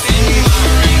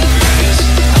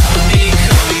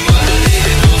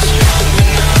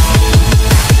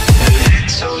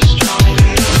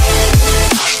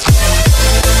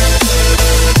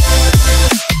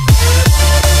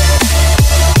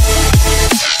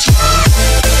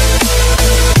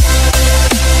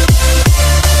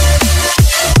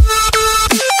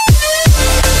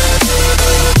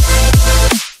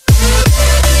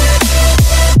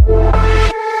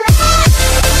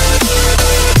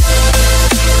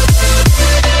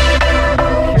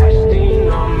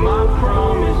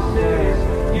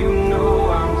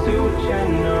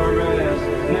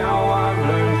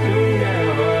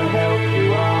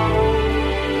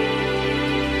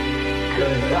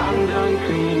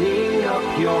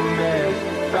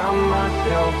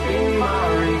myself in my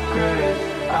regrets.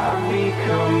 I've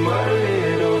become a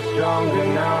little stronger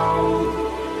now.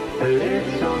 A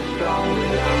little stronger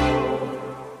now.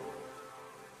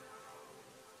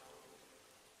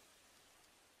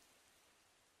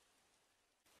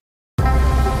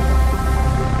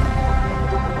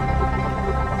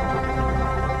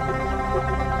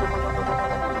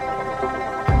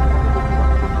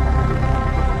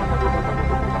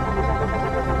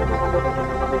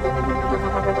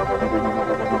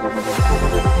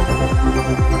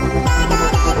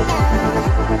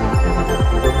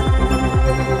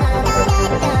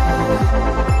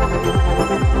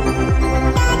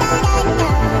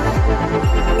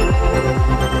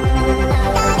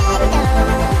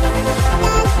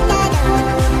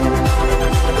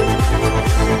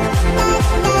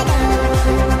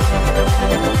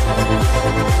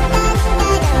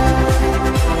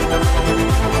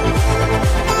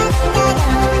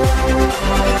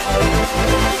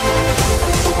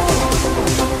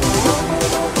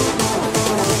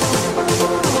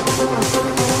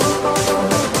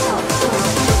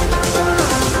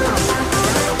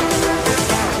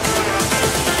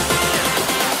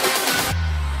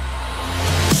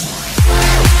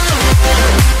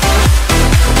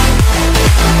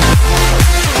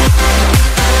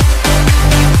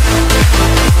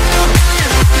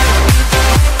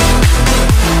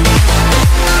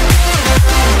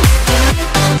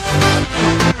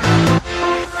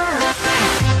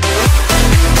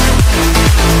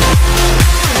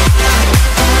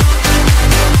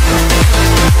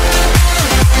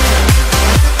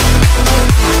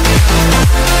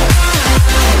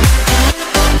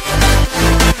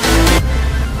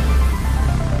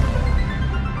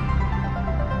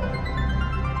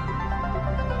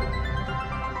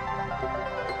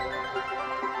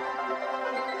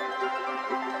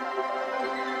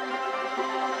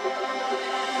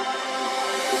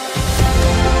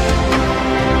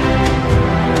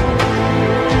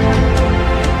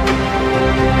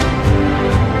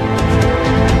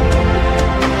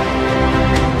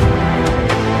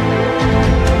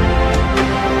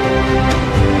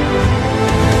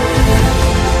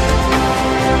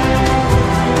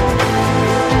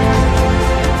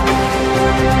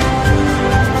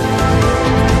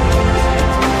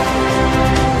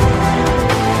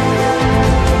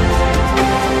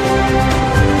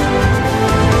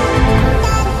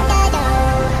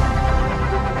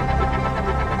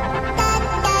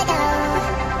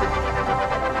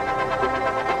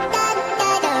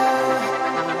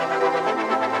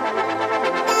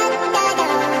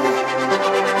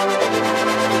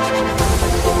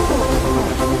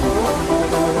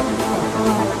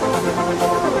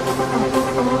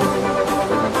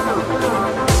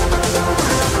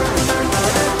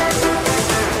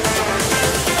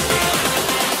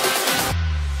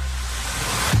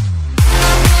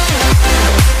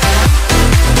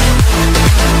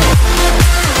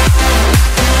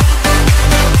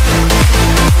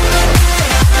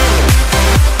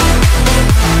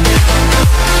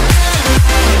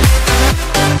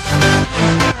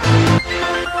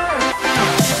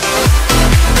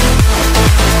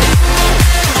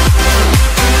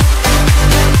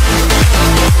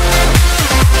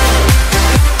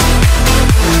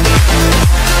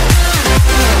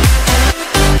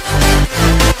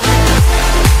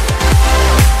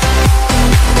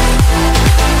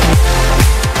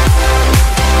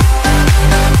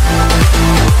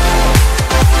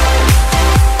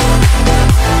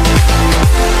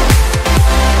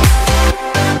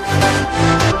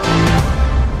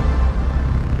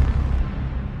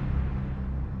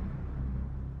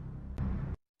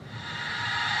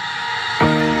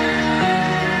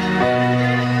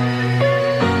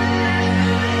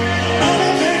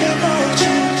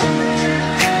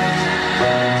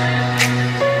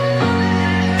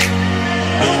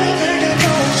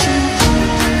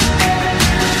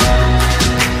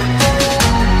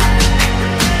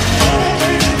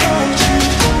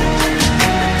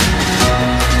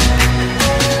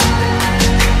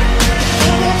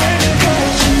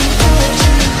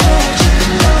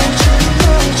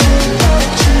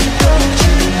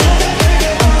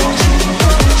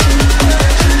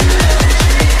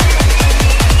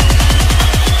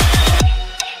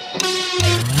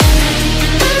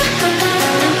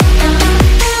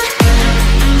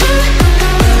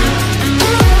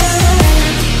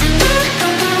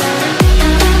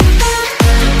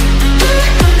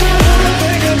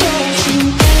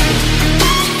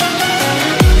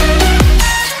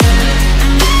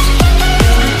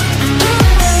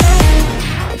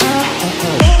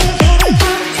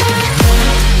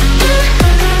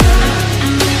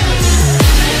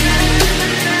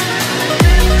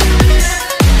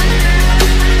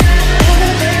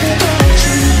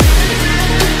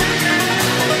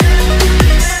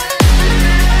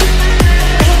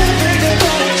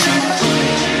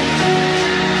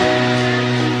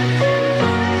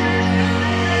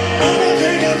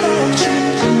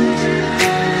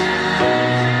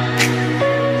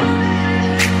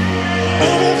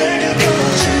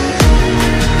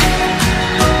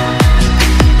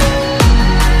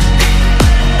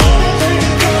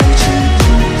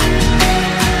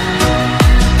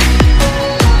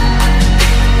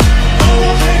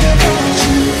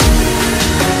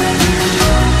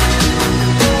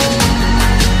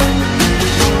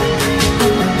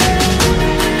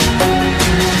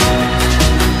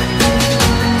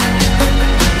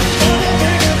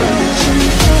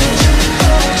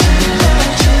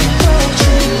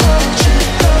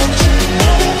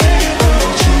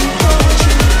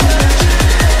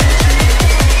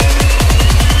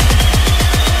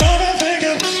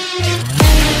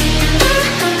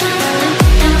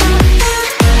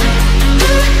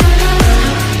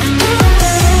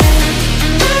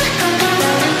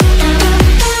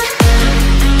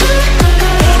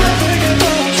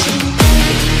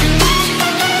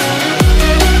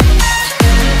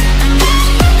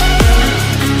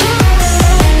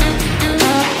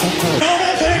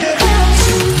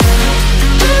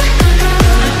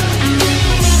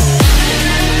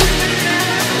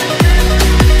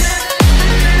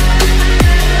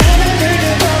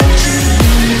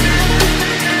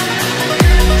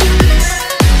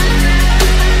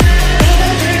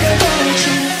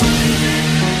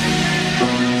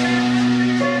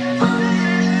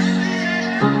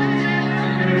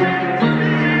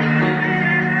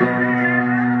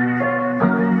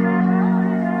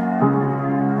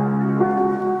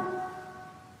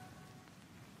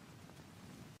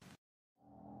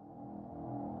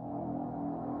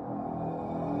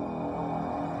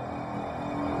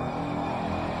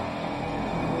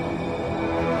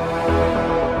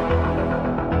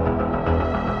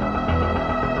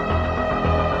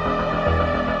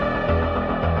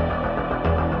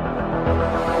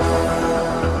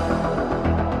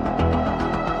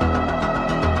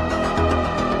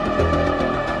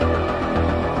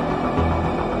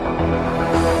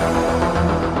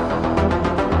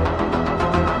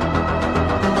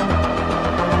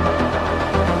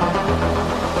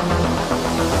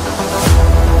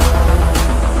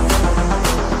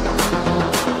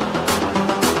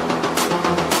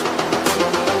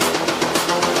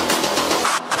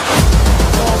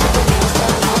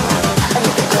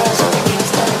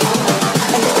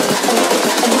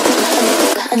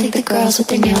 girls with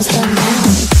their nails done now.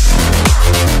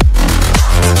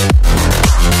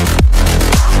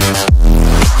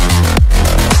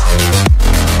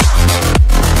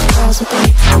 Girls with their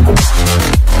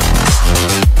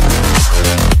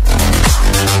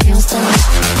nails done.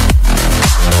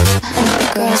 I like the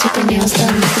girls with their nails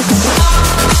done.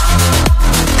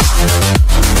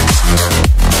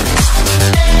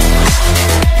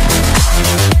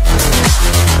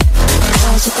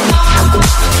 Girls with their nails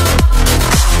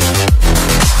done.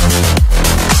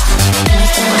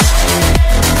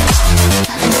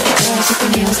 I like the girls with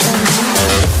their nails done.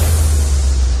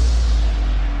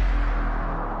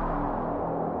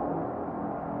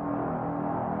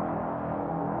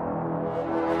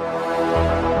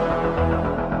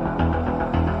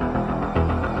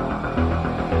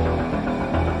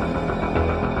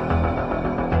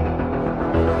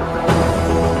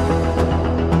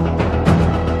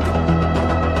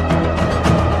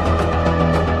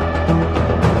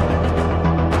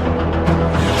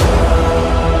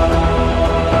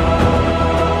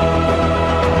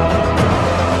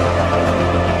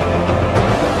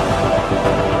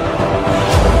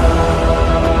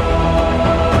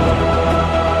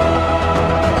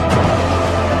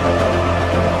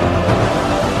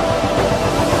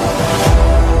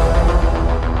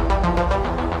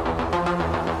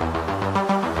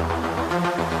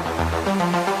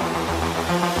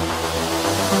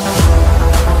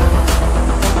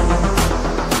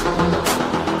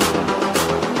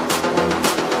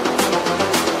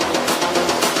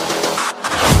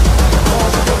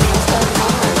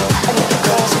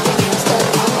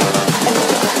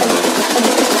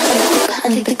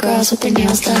 Girls with their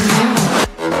nails done now.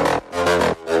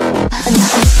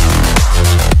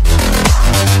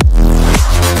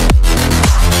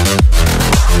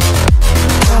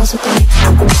 Girls with their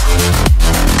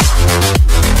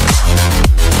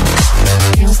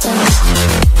nails done.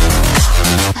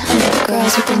 I like the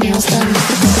girls with their nails done.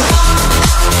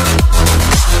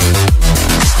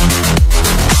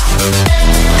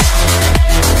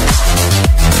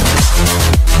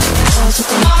 Girls with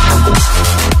their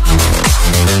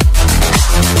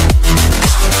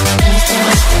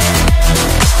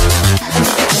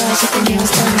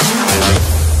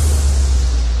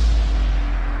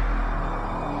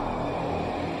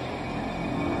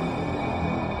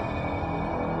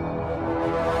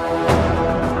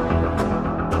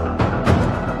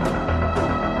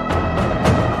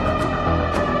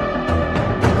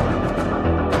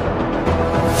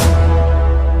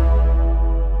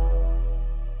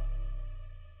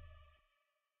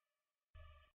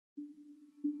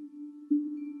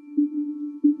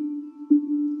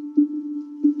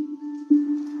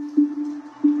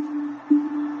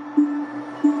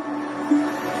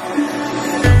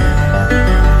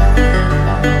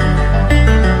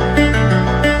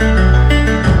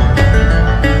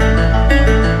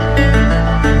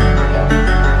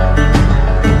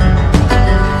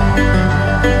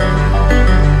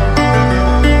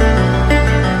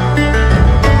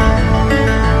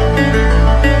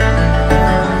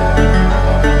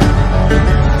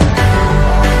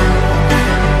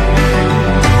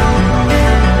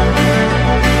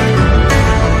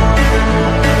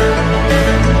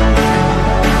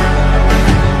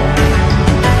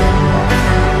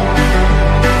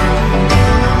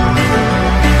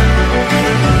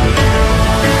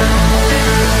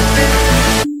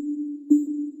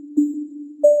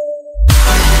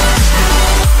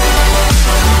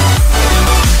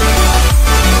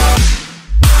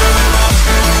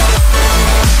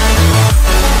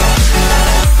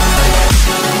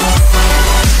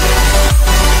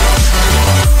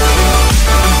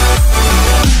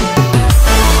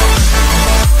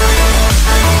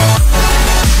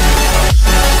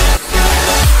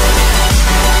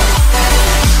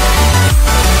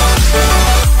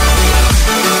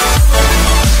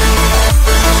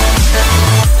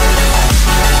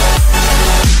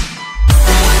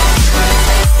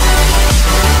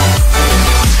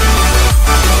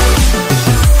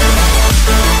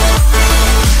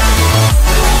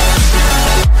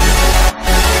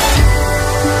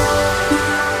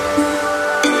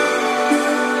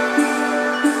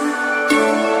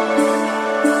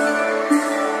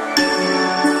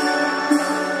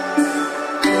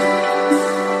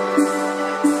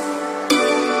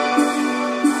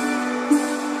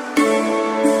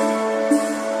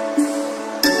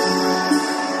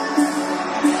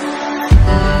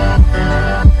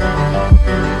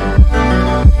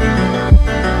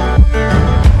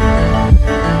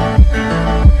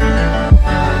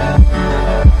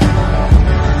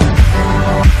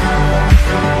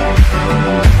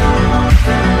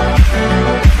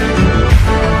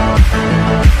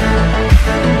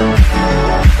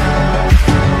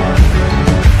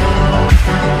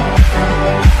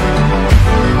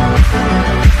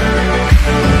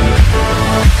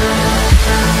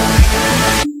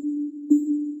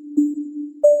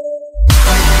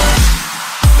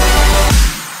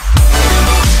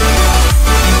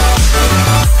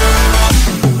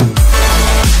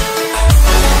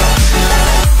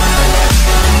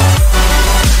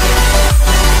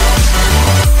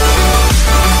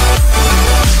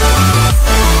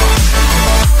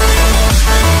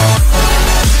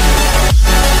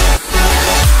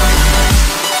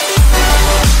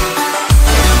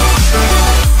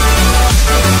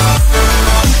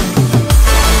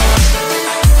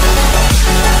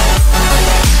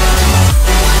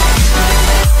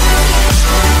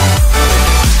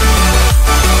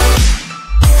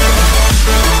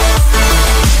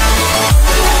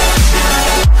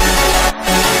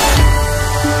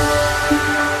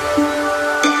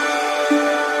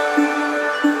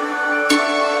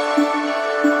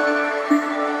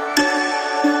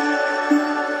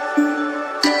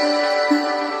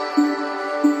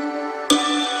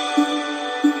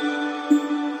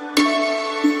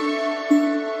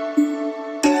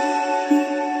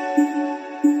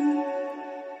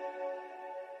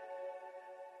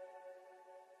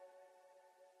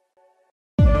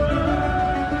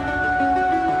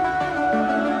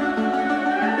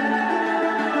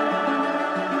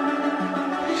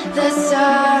The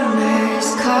summer's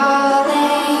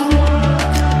calling.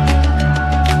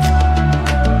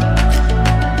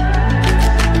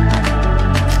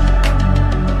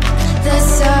 The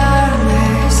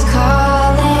summer's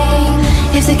calling.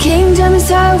 If the kingdom is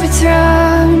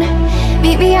overthrown,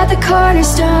 meet me at the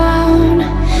cornerstone.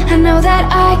 I know that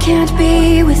I can't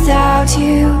be without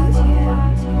you.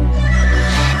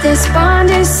 This bond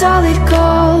is solid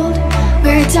gold.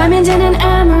 We're a diamond and an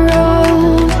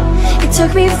emerald. It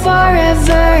took me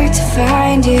forever to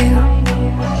find you.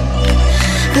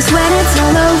 'Cause when it's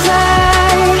all over,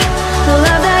 the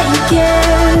love that you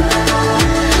give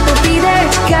will be there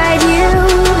to guide you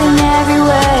in every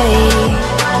way.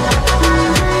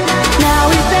 Now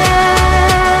we've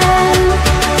been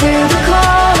through the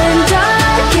cold and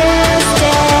darkest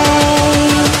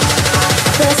days.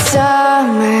 The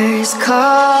summer's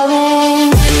calling.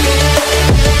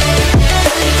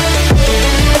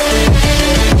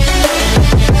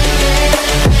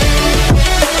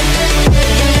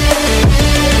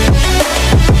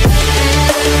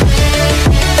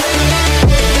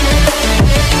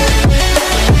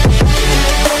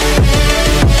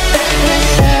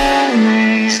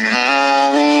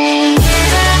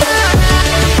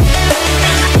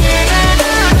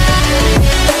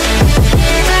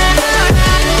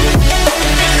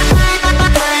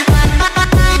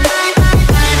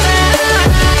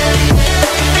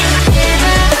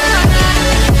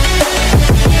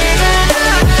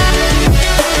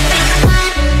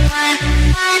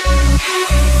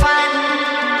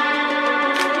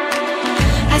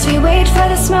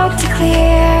 Smoke to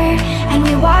clear, and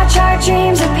we watch our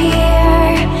dreams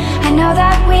appear. I know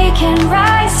that we can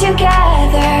rise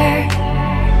together.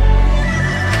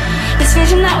 This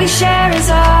vision that we share is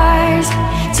ours.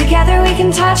 Together we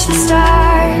can touch the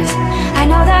stars. I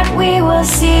know that we will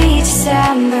see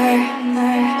December.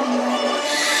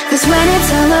 'Cause when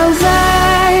it's all over,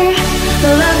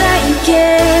 the love that you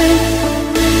give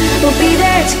will be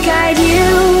there to guide you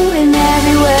in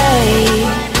every way.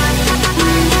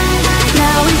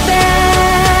 Now we've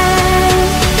been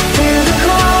through the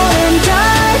cold and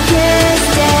darkest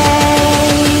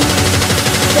days.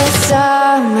 The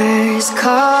summer's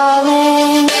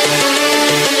calling.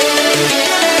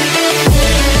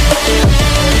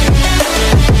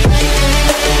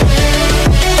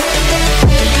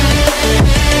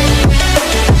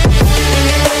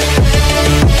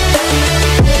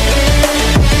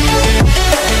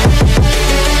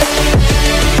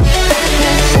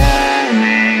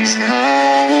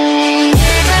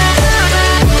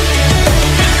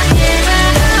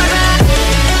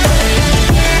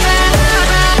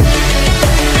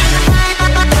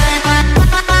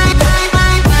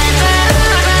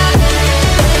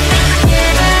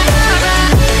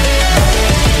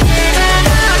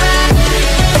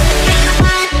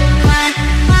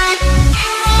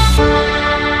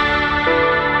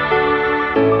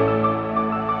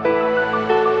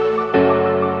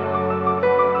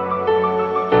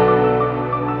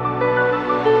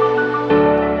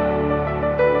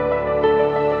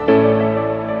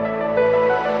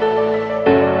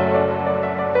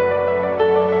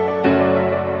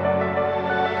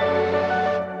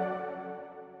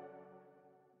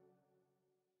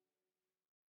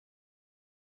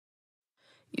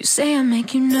 You say I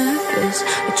make you nervous,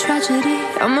 a tragedy,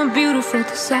 I'm a beautiful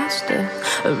disaster,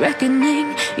 a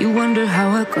reckoning, you wonder how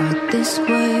I got this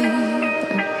way.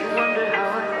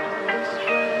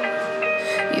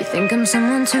 You think I'm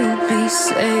someone to be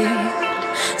saved,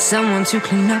 someone to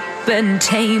clean up and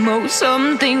tame. Oh,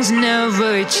 some things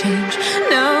never change,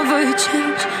 never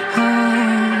change.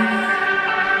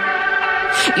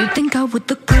 You think I would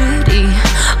look pretty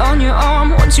on your arm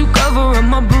once you cover up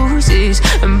my bruises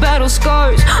and battle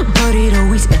scars, but it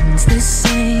always ends the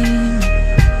same.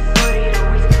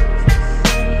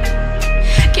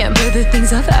 Can't bear the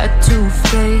things I've had to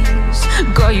face,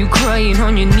 got you crying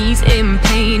on your knees in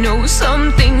pain. Oh,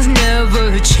 some things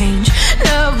never change,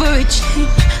 never change.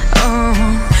 Oh,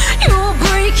 you'll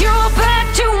break your back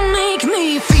to make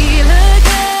me feel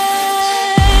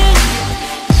again,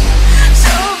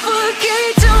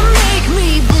 suffocate to make me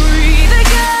breathe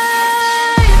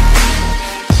again,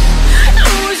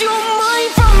 lose your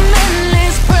mind from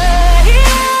endless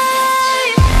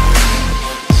pain.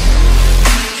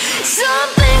 Some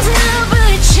things never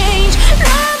change,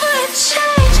 never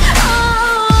change.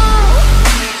 Oh,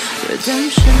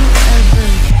 redemption ever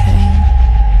came.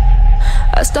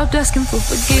 I stopped asking for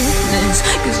forgiveness,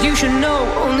 'cause you should know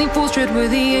only fools tread where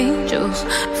the angels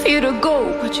fear to go,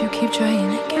 but you keep trying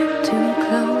to get too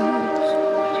close.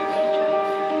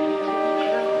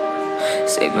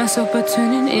 Save myself by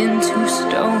turning into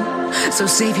stone. So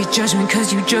save your judgment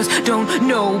cause you just don't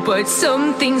know. But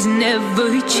some things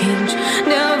never change,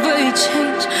 never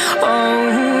change. Oh,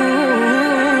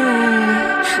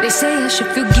 they say I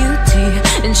should feel guilty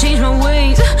and change my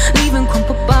ways, leaving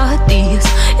crumpled bodies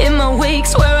in my wake.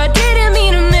 Swear I didn't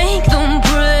mean to make them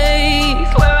break.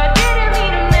 Swear I didn't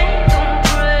mean to make them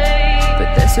break. But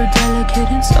they're so delicate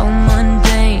and so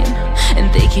mundane,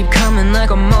 and they keep coming like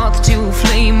a moth to a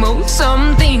flame. Oh,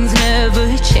 some things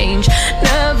never change,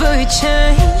 never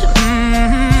change.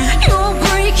 You'll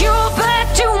break your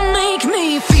back to make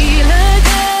me feel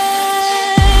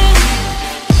again.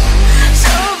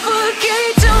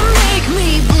 Suffocate to make me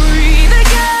breathe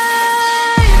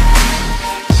again.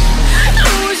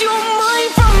 Lose your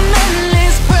mind from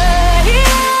endless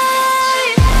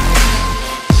pain.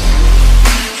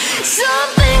 Some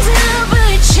things never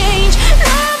change,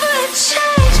 never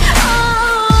change. Oh,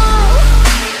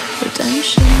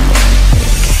 redemption.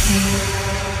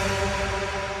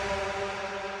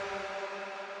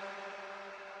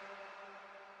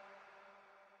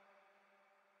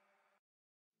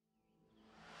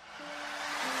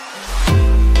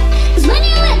 When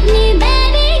you're with me,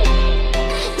 baby,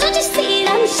 don't you see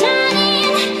that I'm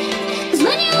shining? 'Cause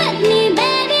when you're with me,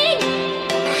 baby,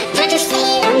 don't you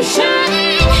see that I'm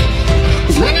shining?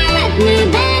 'Cause when you're with me,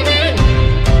 baby,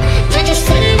 don't you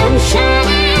see that I'm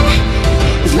shining?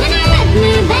 'Cause when you're with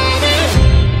me, baby,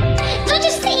 don't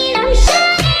you see that I'm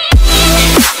shining?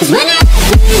 'Cause when you're with me,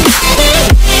 baby,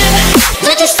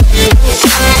 don't you see that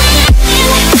I'm shining?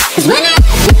 'Cause when you're with me,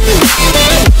 baby,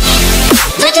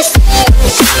 don't you see that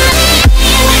I'm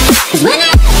shining? 'Cause when I'm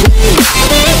with me,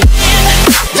 baby,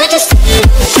 don't you see that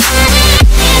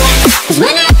I'm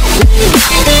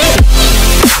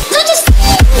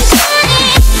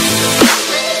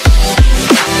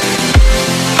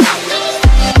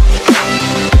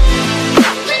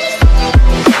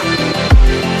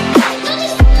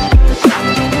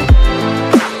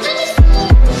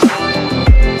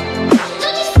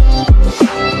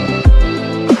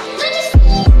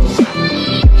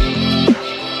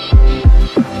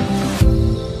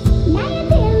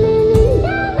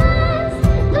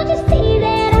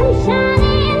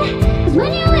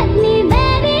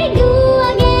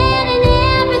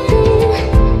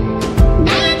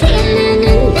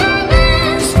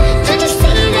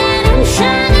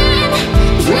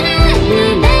 'Cause when I'm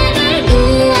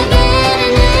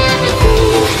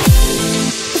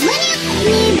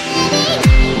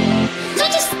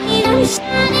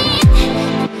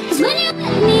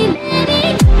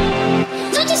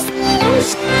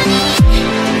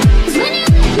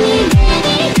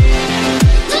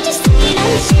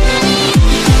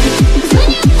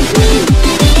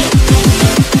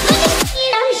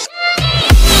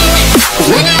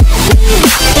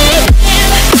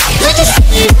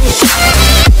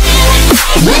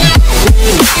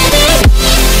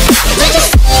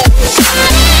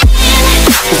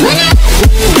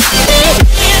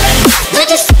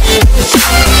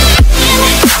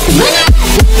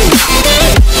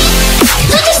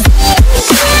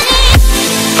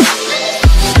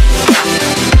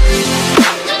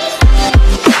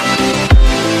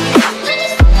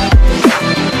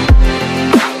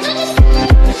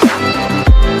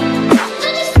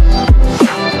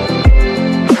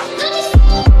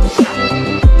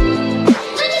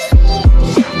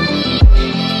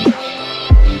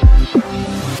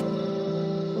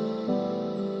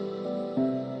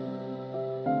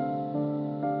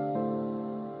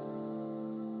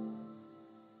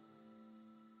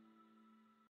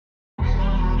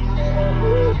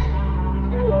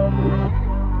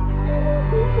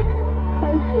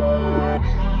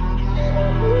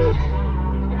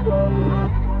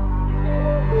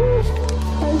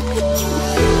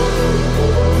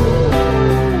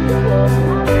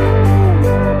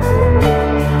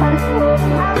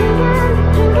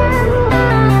don't you see that I'm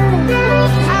shining?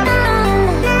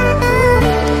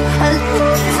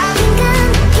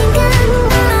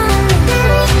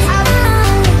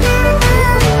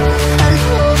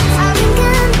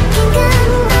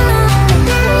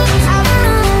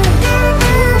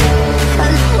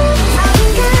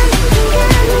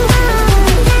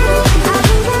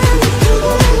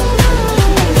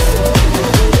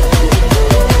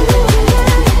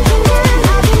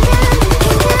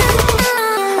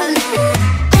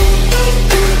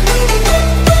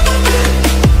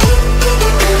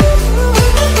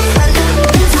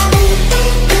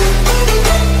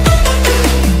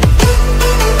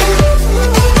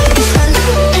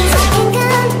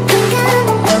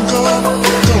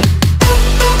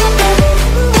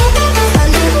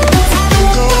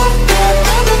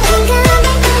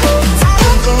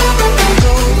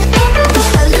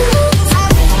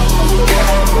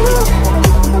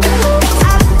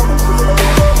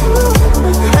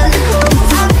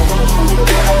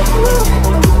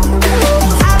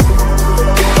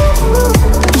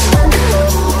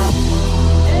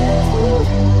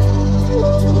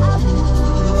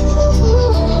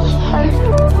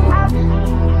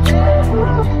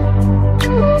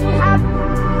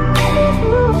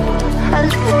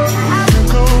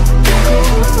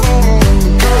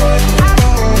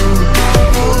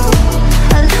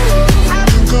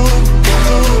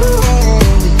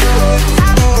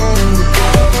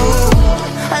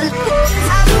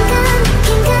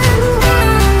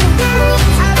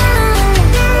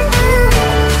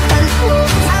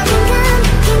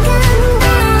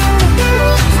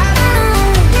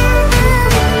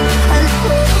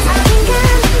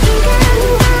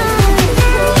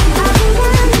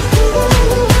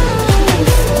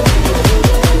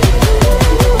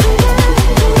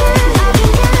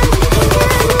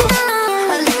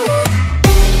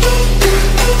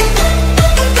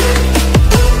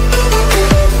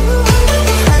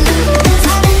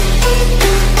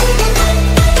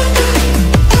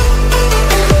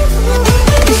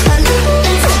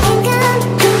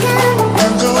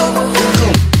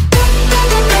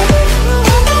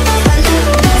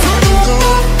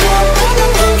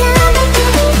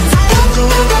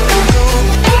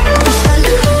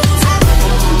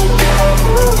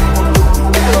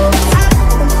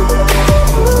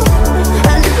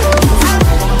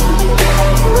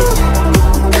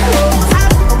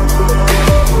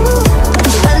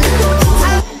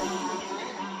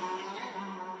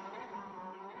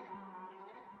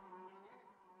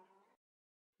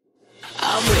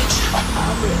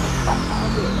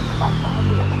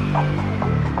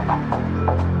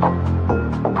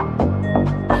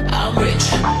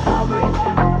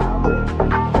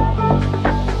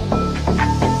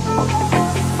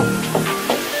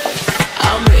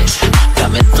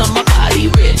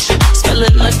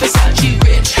 Smelling like Versace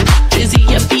rich. Jizzy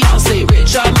and Beyonce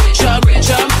rich. I'm rich, I'm rich,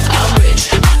 I'm rich.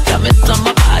 Diamonds on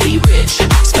my body rich.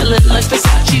 Smelling like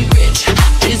Versace rich.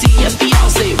 Jizzy and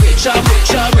Beyonce rich. I'm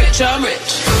rich, I'm rich, I'm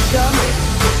rich.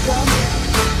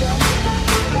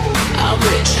 I'm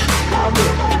rich.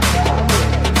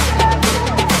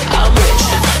 I'm rich.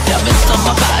 Diamonds on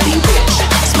my body rich.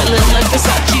 Smelling like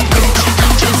Versace rich.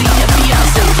 Jizzy and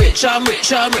Beyonce rich. I'm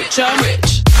rich, I'm rich, I'm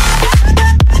rich.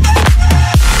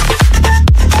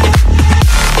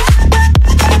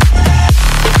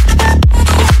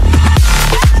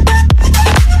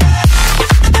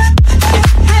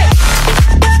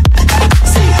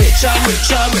 I'm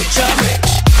rich, I'm rich, I'm rich.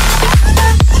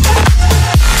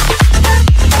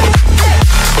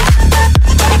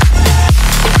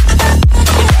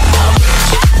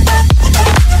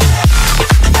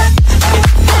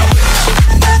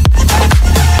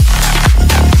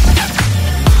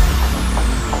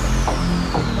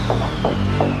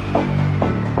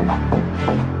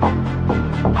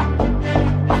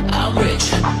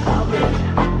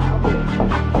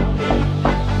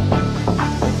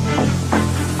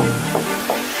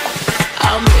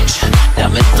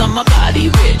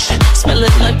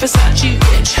 Smelling like Versace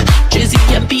rich. Jizzy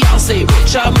and Beyonce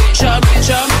rich. I'm rich, I'm rich,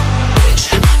 I'm rich.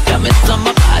 Diamonds on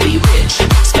my body rich.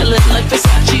 Smelling like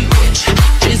Versace rich.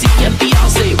 Jizzy and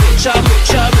Beyonce rich. I'm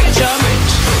rich, I'm rich, I'm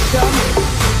rich.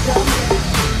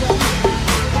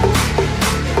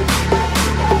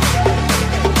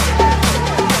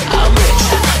 I'm rich.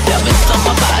 Diamonds on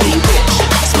my body rich.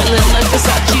 Smelling like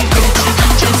Versace rich.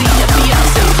 Jizzy and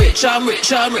Beyonce rich. I'm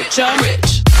rich, I'm rich, I'm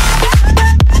rich.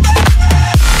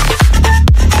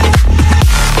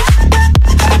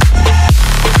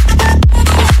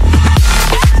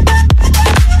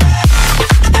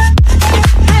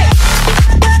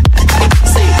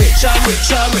 I'm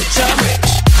rich, I'm rich, I'm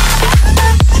rich.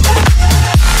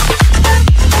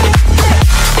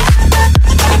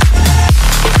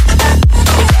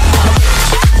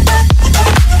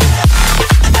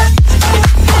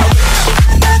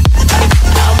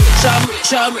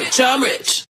 I'm rich, I'm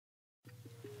rich.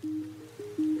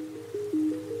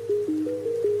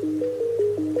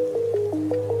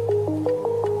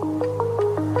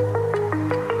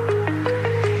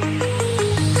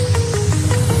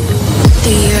 Do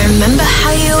you remember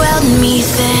how you held me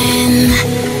then?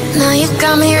 Now you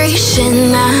got me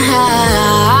reaching out.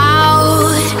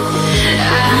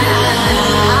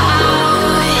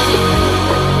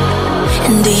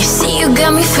 And do you see you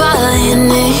got me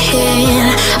falling in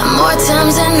more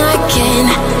times than I can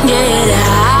get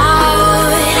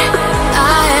out.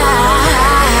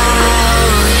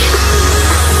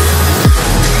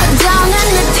 Down in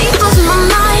the deep of my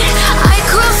mind, I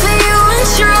crawl for you and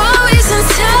you're always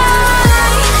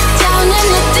inside. Down in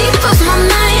the deep of my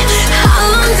mind, how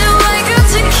long do I got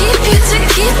to keep you, to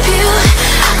keep you?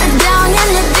 Down in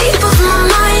the deep of my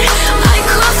mind, I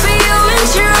crawl for you and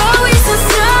you're always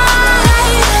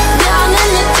inside. Down in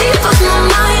the deep of my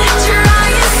mind,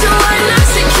 trying so hard not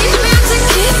to keep you, to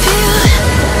keep you.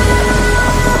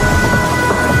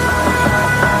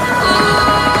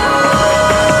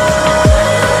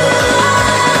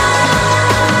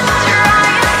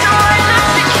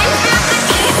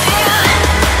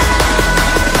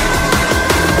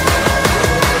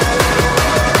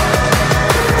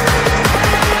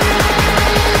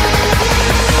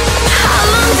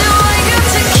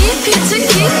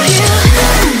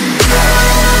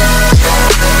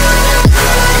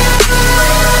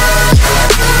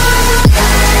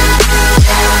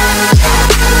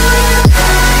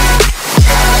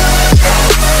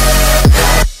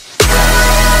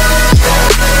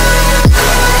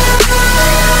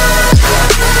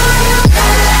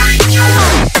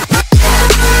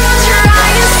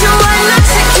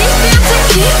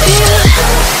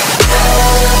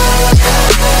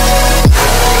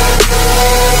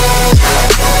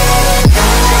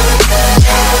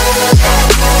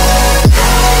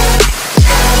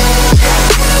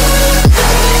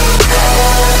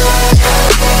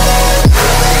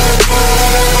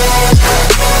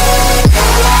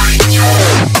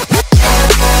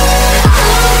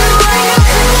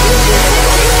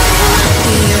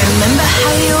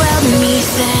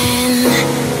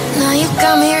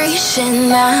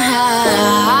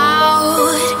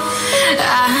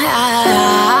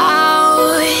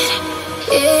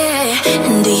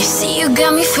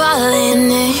 me falling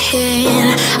in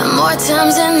more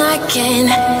times than I can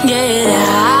get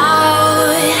out.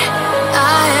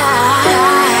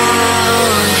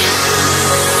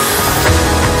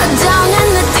 Down in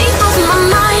the deep of my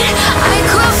mind, I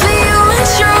crawl for you and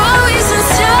you're always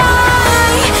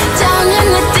inside. Down in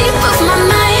the deep of my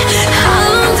mind, how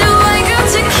long do I got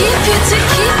to keep you, to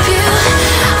keep you?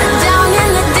 Down in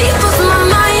the deep of my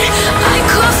mind, I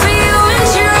crawl for you and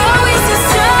you're always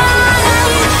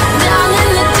inside. Down in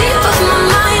the deep of my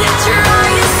mind,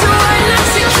 trying so hard not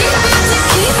to keep you, to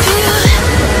keep you.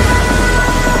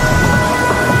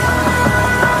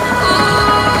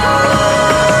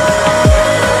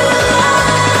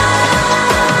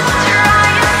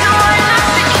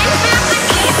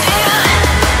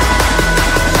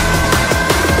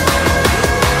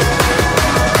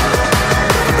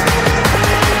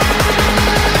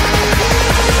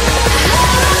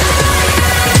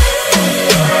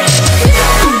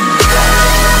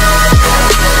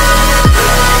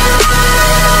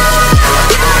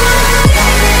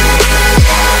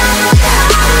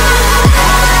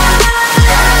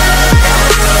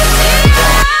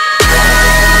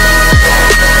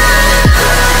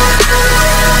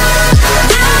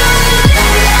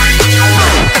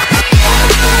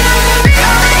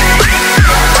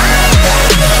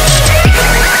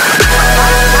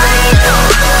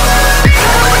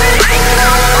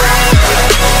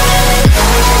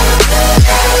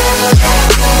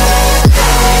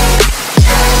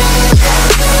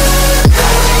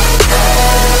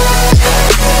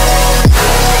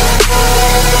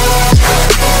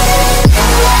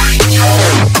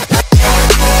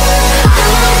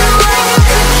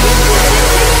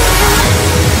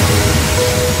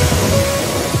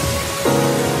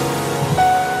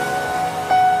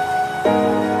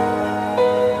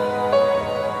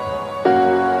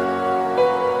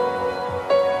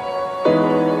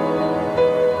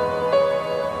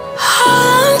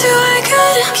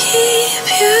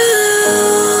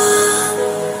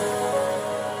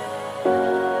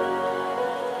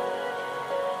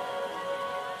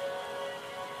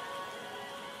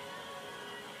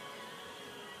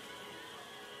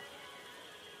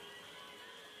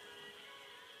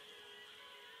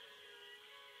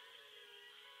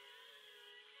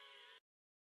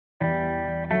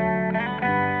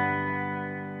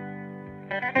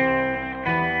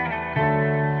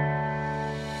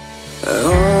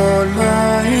 On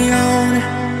my own,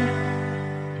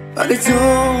 but I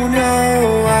don't know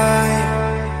why.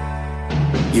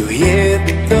 You hit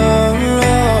the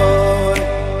road,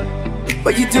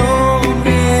 but you don't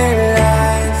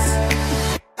realize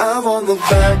I won't look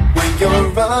back when you're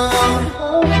around.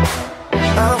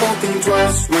 I won't think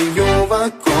twice when you're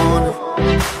gone.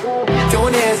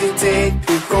 Don't hesitate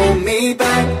to call me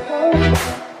back,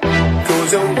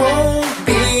 'cause I won't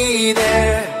be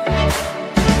there.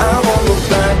 I won't look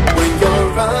back when you're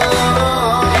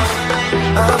around.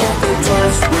 I won't think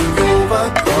twice when you're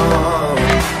gone.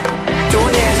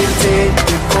 Don't hesitate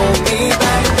to call me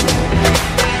back,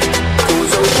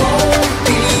 'cause I won't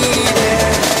be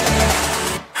there.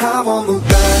 I won't look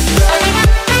back.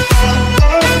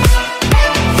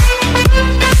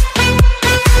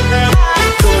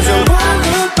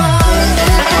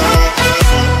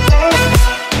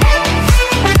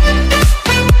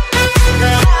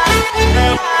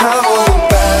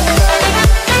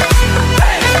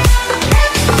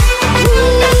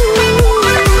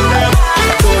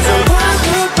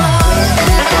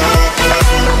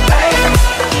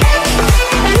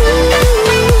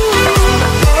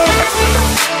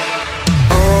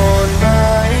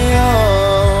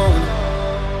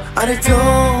 I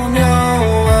don't know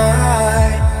why.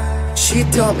 She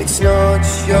told me it's not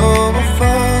your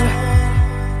fault,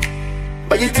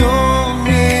 but you don't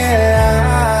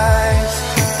realize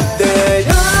that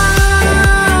I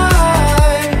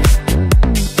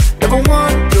never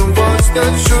wonder what's the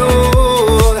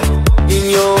truth in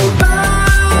your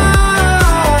eyes.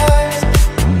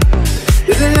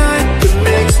 There's a light that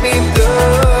makes me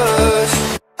blush.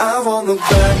 I won't look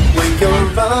back when you're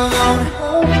around.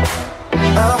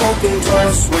 I won't think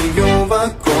twice when you're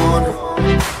gone.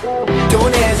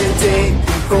 Don't hesitate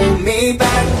to call me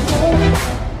back,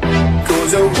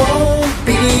 'cause I won't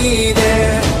be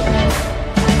there.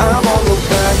 I won't look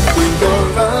back when you're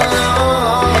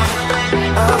around.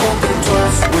 I won't think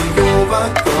twice when you're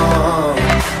gone.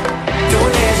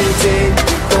 Don't hesitate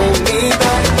to call me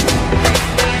back,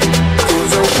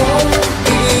 'cause I won't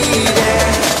be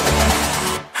there.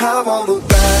 I won't look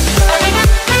back.